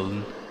the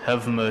world,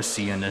 have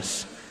mercy on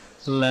us.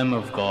 Lamb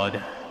of God,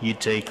 you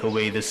take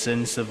away the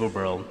sins of the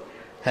world,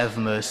 have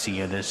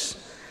mercy on us.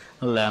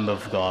 Lamb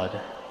of God,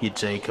 you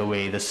take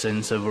away the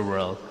sins of the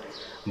world,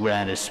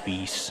 grant us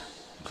peace.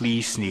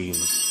 Please kneel.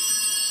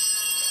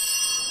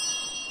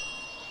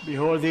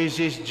 Behold, this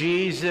is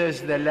Jesus,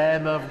 the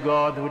Lamb of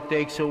God, who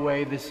takes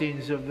away the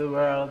sins of the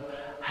world.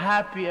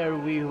 Happy are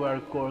we who are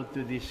called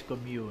to this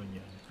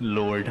communion.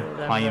 Lord,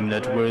 I am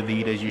not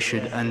worthy that you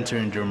should enter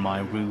under my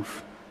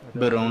roof,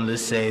 but only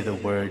say the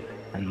word,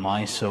 and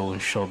my soul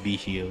shall be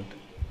healed.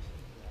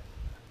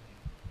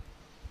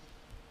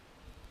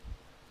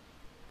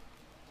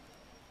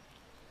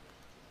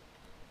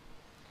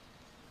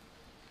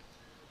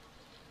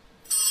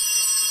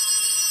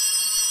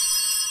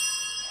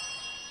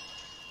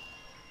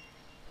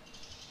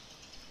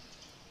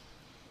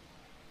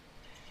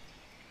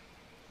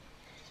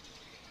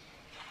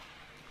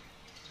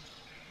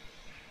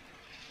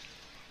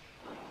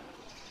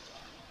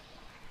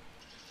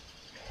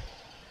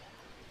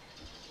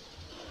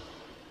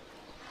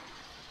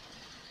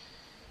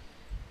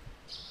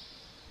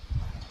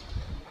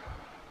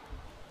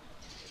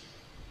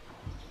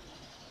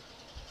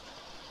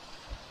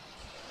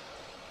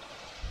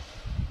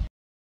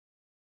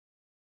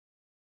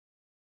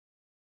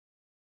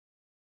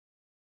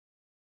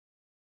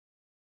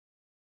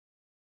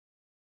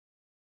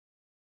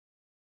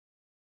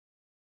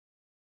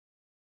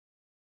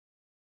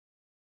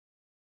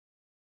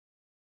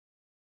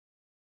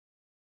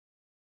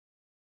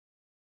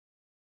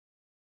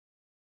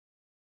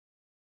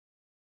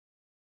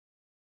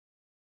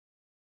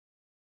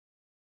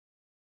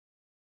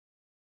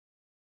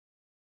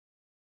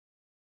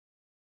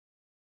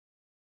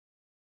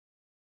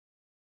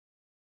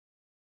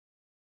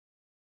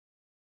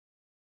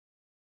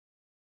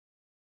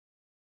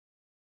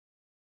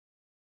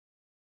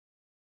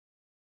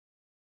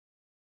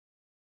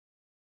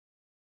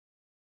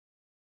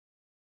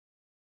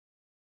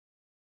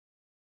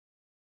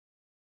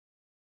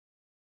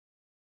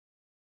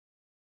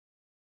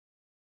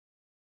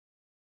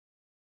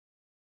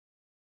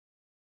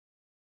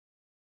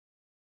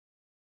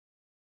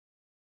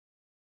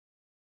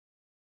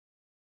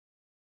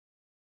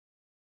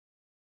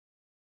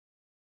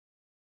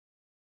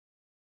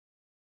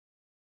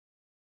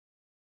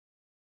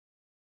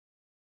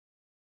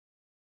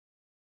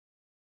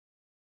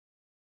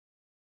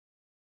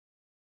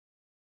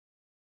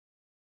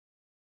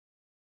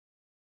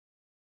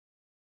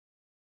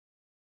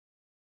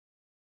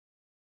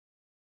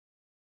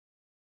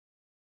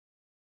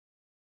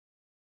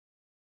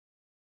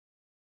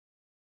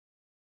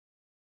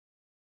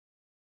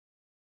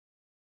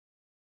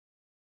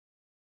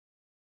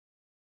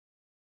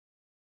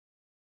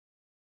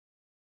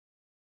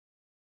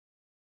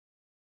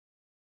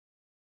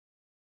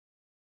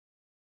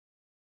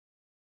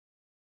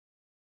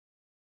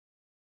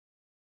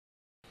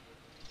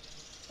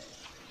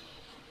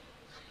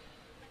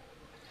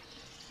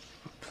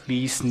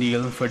 Please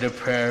kneel for the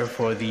prayer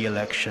for the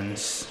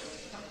elections.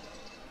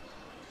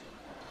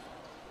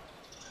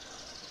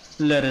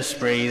 Let us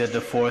pray that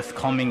the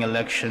forthcoming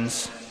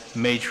elections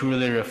may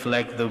truly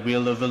reflect the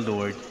will of the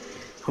Lord,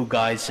 who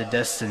guides the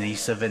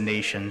destinies of the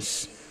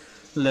nations.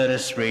 Let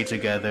us pray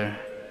together.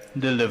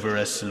 Deliver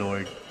us,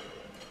 Lord.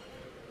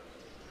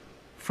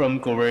 From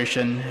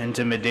coercion,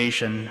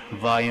 intimidation,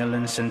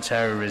 violence, and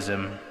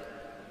terrorism.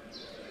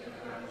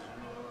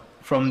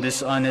 From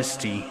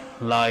dishonesty,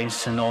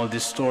 lies, and all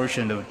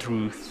distortion of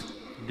truth.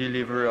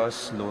 Deliver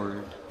us,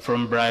 Lord.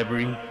 From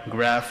bribery,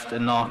 graft,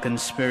 and all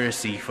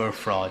conspiracy for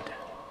fraud.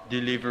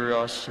 Deliver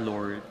us,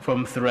 Lord.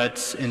 From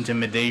threats,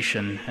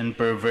 intimidation, and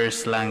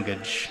perverse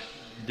language.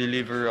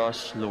 Deliver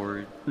us,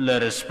 Lord.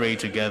 Let us pray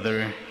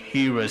together.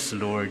 Hear us,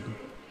 Lord.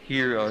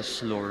 Hear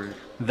us, Lord.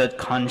 That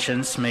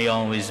conscience may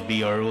always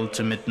be our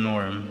ultimate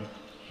norm.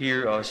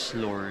 Hear us,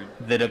 Lord.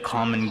 That a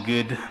common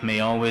good may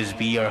always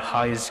be our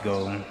highest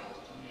goal.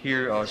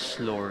 Hear us,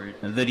 Lord.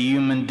 That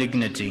human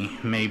dignity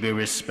may be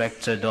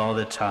respected all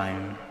the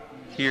time.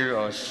 Hear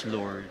us,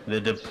 Lord.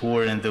 That the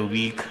poor and the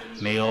weak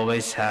may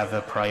always have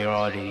a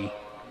priority.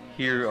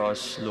 Hear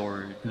us,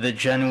 Lord. The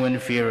genuine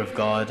fear of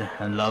God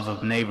and love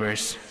of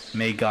neighbors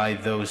may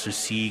guide those who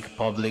seek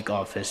public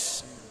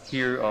office.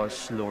 Hear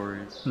us,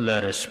 Lord.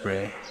 Let us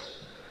pray.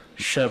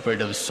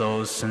 Shepherd of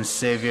souls and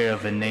Savior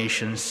of the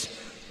nations,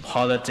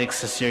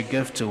 politics is your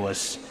gift to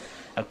us,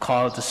 a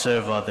call to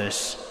serve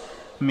others.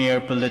 May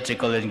our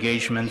political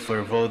engagement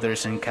for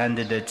voters and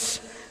candidates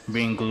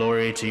bring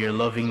glory to your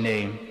loving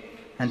name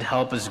and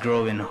help us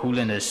grow in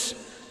holiness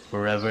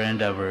forever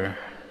and ever.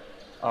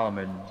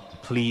 Amen.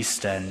 Please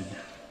stand.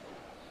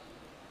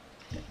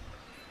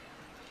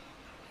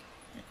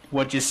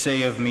 What you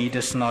say of me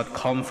does not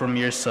come from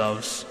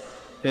yourselves.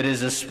 It is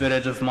the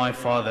Spirit of my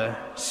Father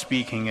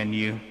speaking in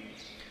you.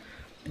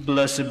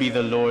 Blessed be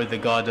the Lord, the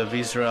God of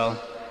Israel,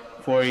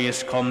 for he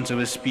has come to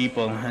his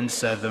people and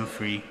set them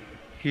free.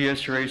 He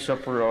has raised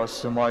up for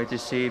us a mighty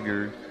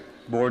Savior,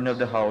 born of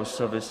the house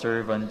of his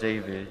servant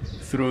David.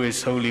 Through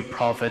his holy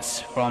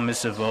prophets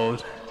promised of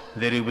old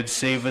that he would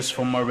save us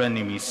from our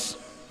enemies,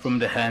 from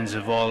the hands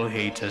of all who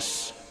hate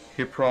us.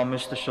 He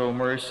promised to show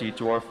mercy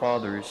to our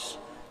fathers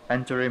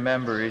and to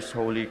remember his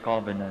holy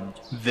covenant.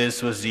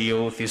 This was the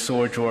oath he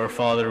swore to our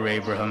father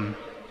Abraham,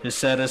 to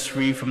set us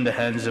free from the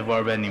hands of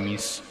our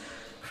enemies,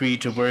 free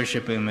to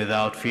worship him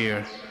without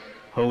fear,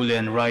 holy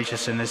and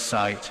righteous in his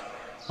sight,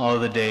 all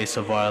the days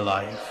of our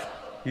life.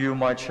 You,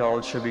 my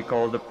child, shall be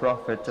called the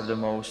prophet of the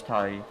Most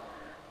High,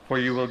 for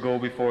you will go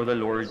before the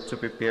Lord to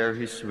prepare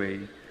his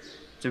way,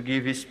 to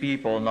give his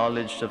people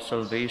knowledge of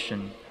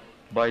salvation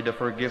by the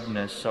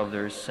forgiveness of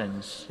their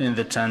sins. In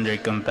the tender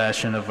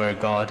compassion of our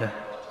God,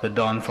 the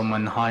dawn from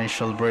on high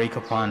shall break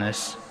upon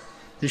us,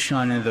 to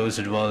shine on those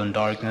who dwell in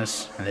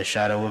darkness and the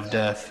shadow of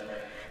death,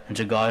 and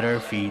to guide our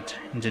feet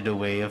into the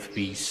way of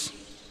peace.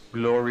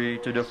 Glory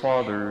to the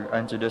Father,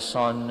 and to the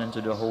Son, and to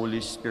the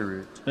Holy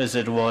Spirit. As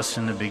it was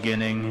in the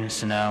beginning,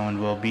 is now, and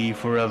will be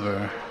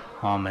forever.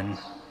 Amen.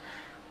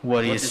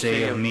 What you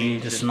say of me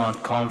does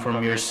not come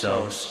from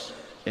yourselves.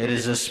 It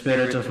is the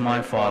Spirit of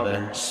my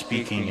Father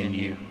speaking in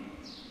you.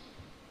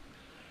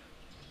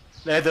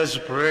 Let us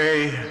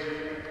pray.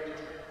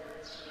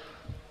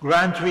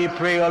 Grant, we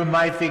pray,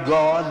 Almighty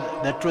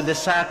God, that through the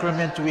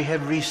sacrament we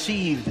have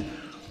received,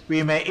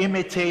 we may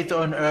imitate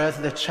on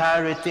earth the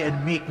charity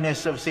and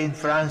meekness of St.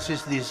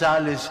 Francis de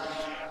Sales,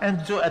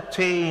 and to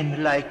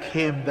attain, like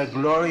him, the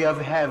glory of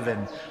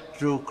heaven,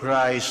 through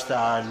Christ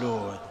our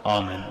Lord.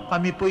 Amen.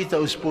 Kami po'y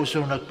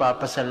taus-pusong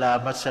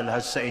nagpapasalamat sa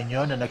lahat sa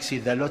inyo na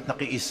nagsidalot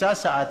nakiisa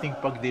sa ating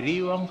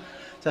pagdiriwang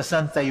sa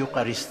Santa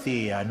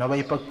Eucharistia.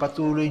 Naway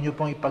pagpatuloy niyo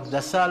pong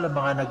ipagdasal ang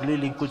mga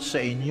naglilingkod sa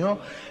inyo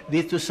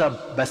dito sa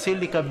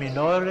Basilica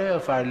Minore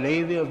of Our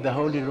Lady of the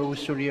Holy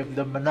Rosary of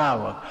the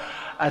Manaoag.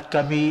 At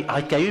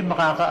kayo'y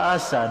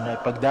makakaasa na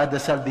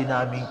pagdadasal din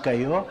namin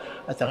kayo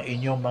at ang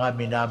inyong mga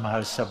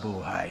minamahal sa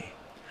buhay.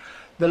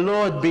 The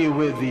Lord be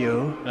with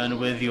you. And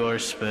with your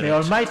spirit. May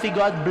Almighty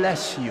God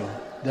bless you,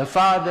 the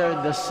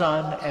Father, the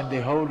Son, and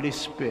the Holy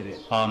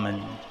Spirit. Amen.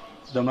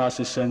 The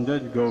Mass is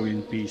ended. Go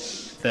in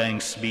peace.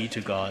 Thanks be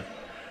to God.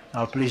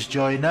 Now please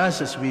join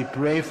us as we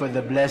pray for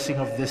the blessing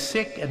of the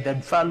sick, and then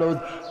followed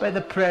by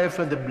the prayer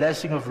for the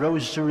blessing of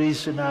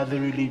rosaries and other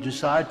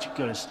religious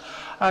articles.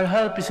 Our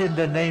help is in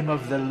the name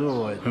of the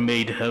Lord, Who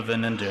made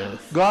heaven and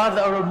earth. God,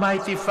 our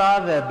Almighty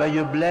Father, by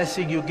your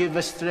blessing you give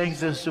us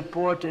strength and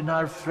support in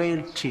our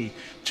frailty.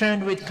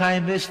 Turn with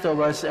kindness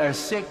towards our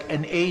sick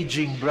and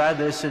aging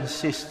brothers and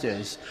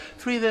sisters.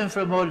 Free them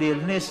from all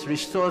illness,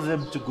 restore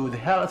them to good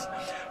health,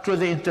 through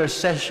the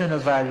intercession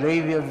of Our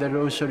Lady of the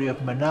Rosary of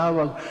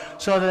Manaoag,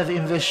 so that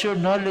in the sure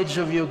knowledge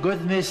of your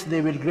goodness they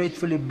will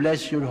gratefully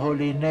bless your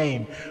holy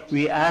name.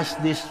 We ask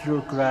this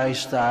through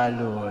Christ our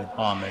Lord.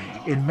 Amen.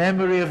 In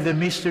memory of the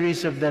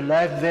mysteries of the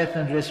life, death,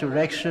 and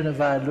resurrection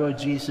of our Lord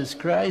Jesus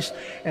Christ,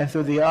 and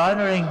through the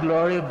honor and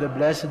glory of the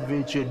Blessed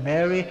Virgin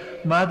Mary,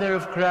 Mother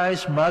of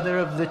Christ, Mother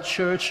of the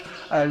Church,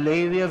 Our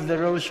Lady of the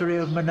Rosary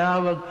of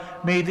Manaoag,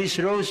 may these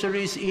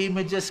rosaries,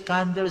 images,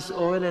 candles,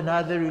 oil, and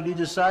other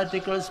religious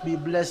articles be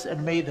blessed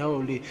and made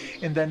holy.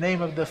 In the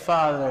name of the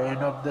Father, and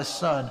of the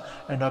Son,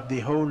 and of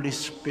the Holy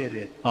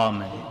Spirit.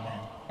 Amen.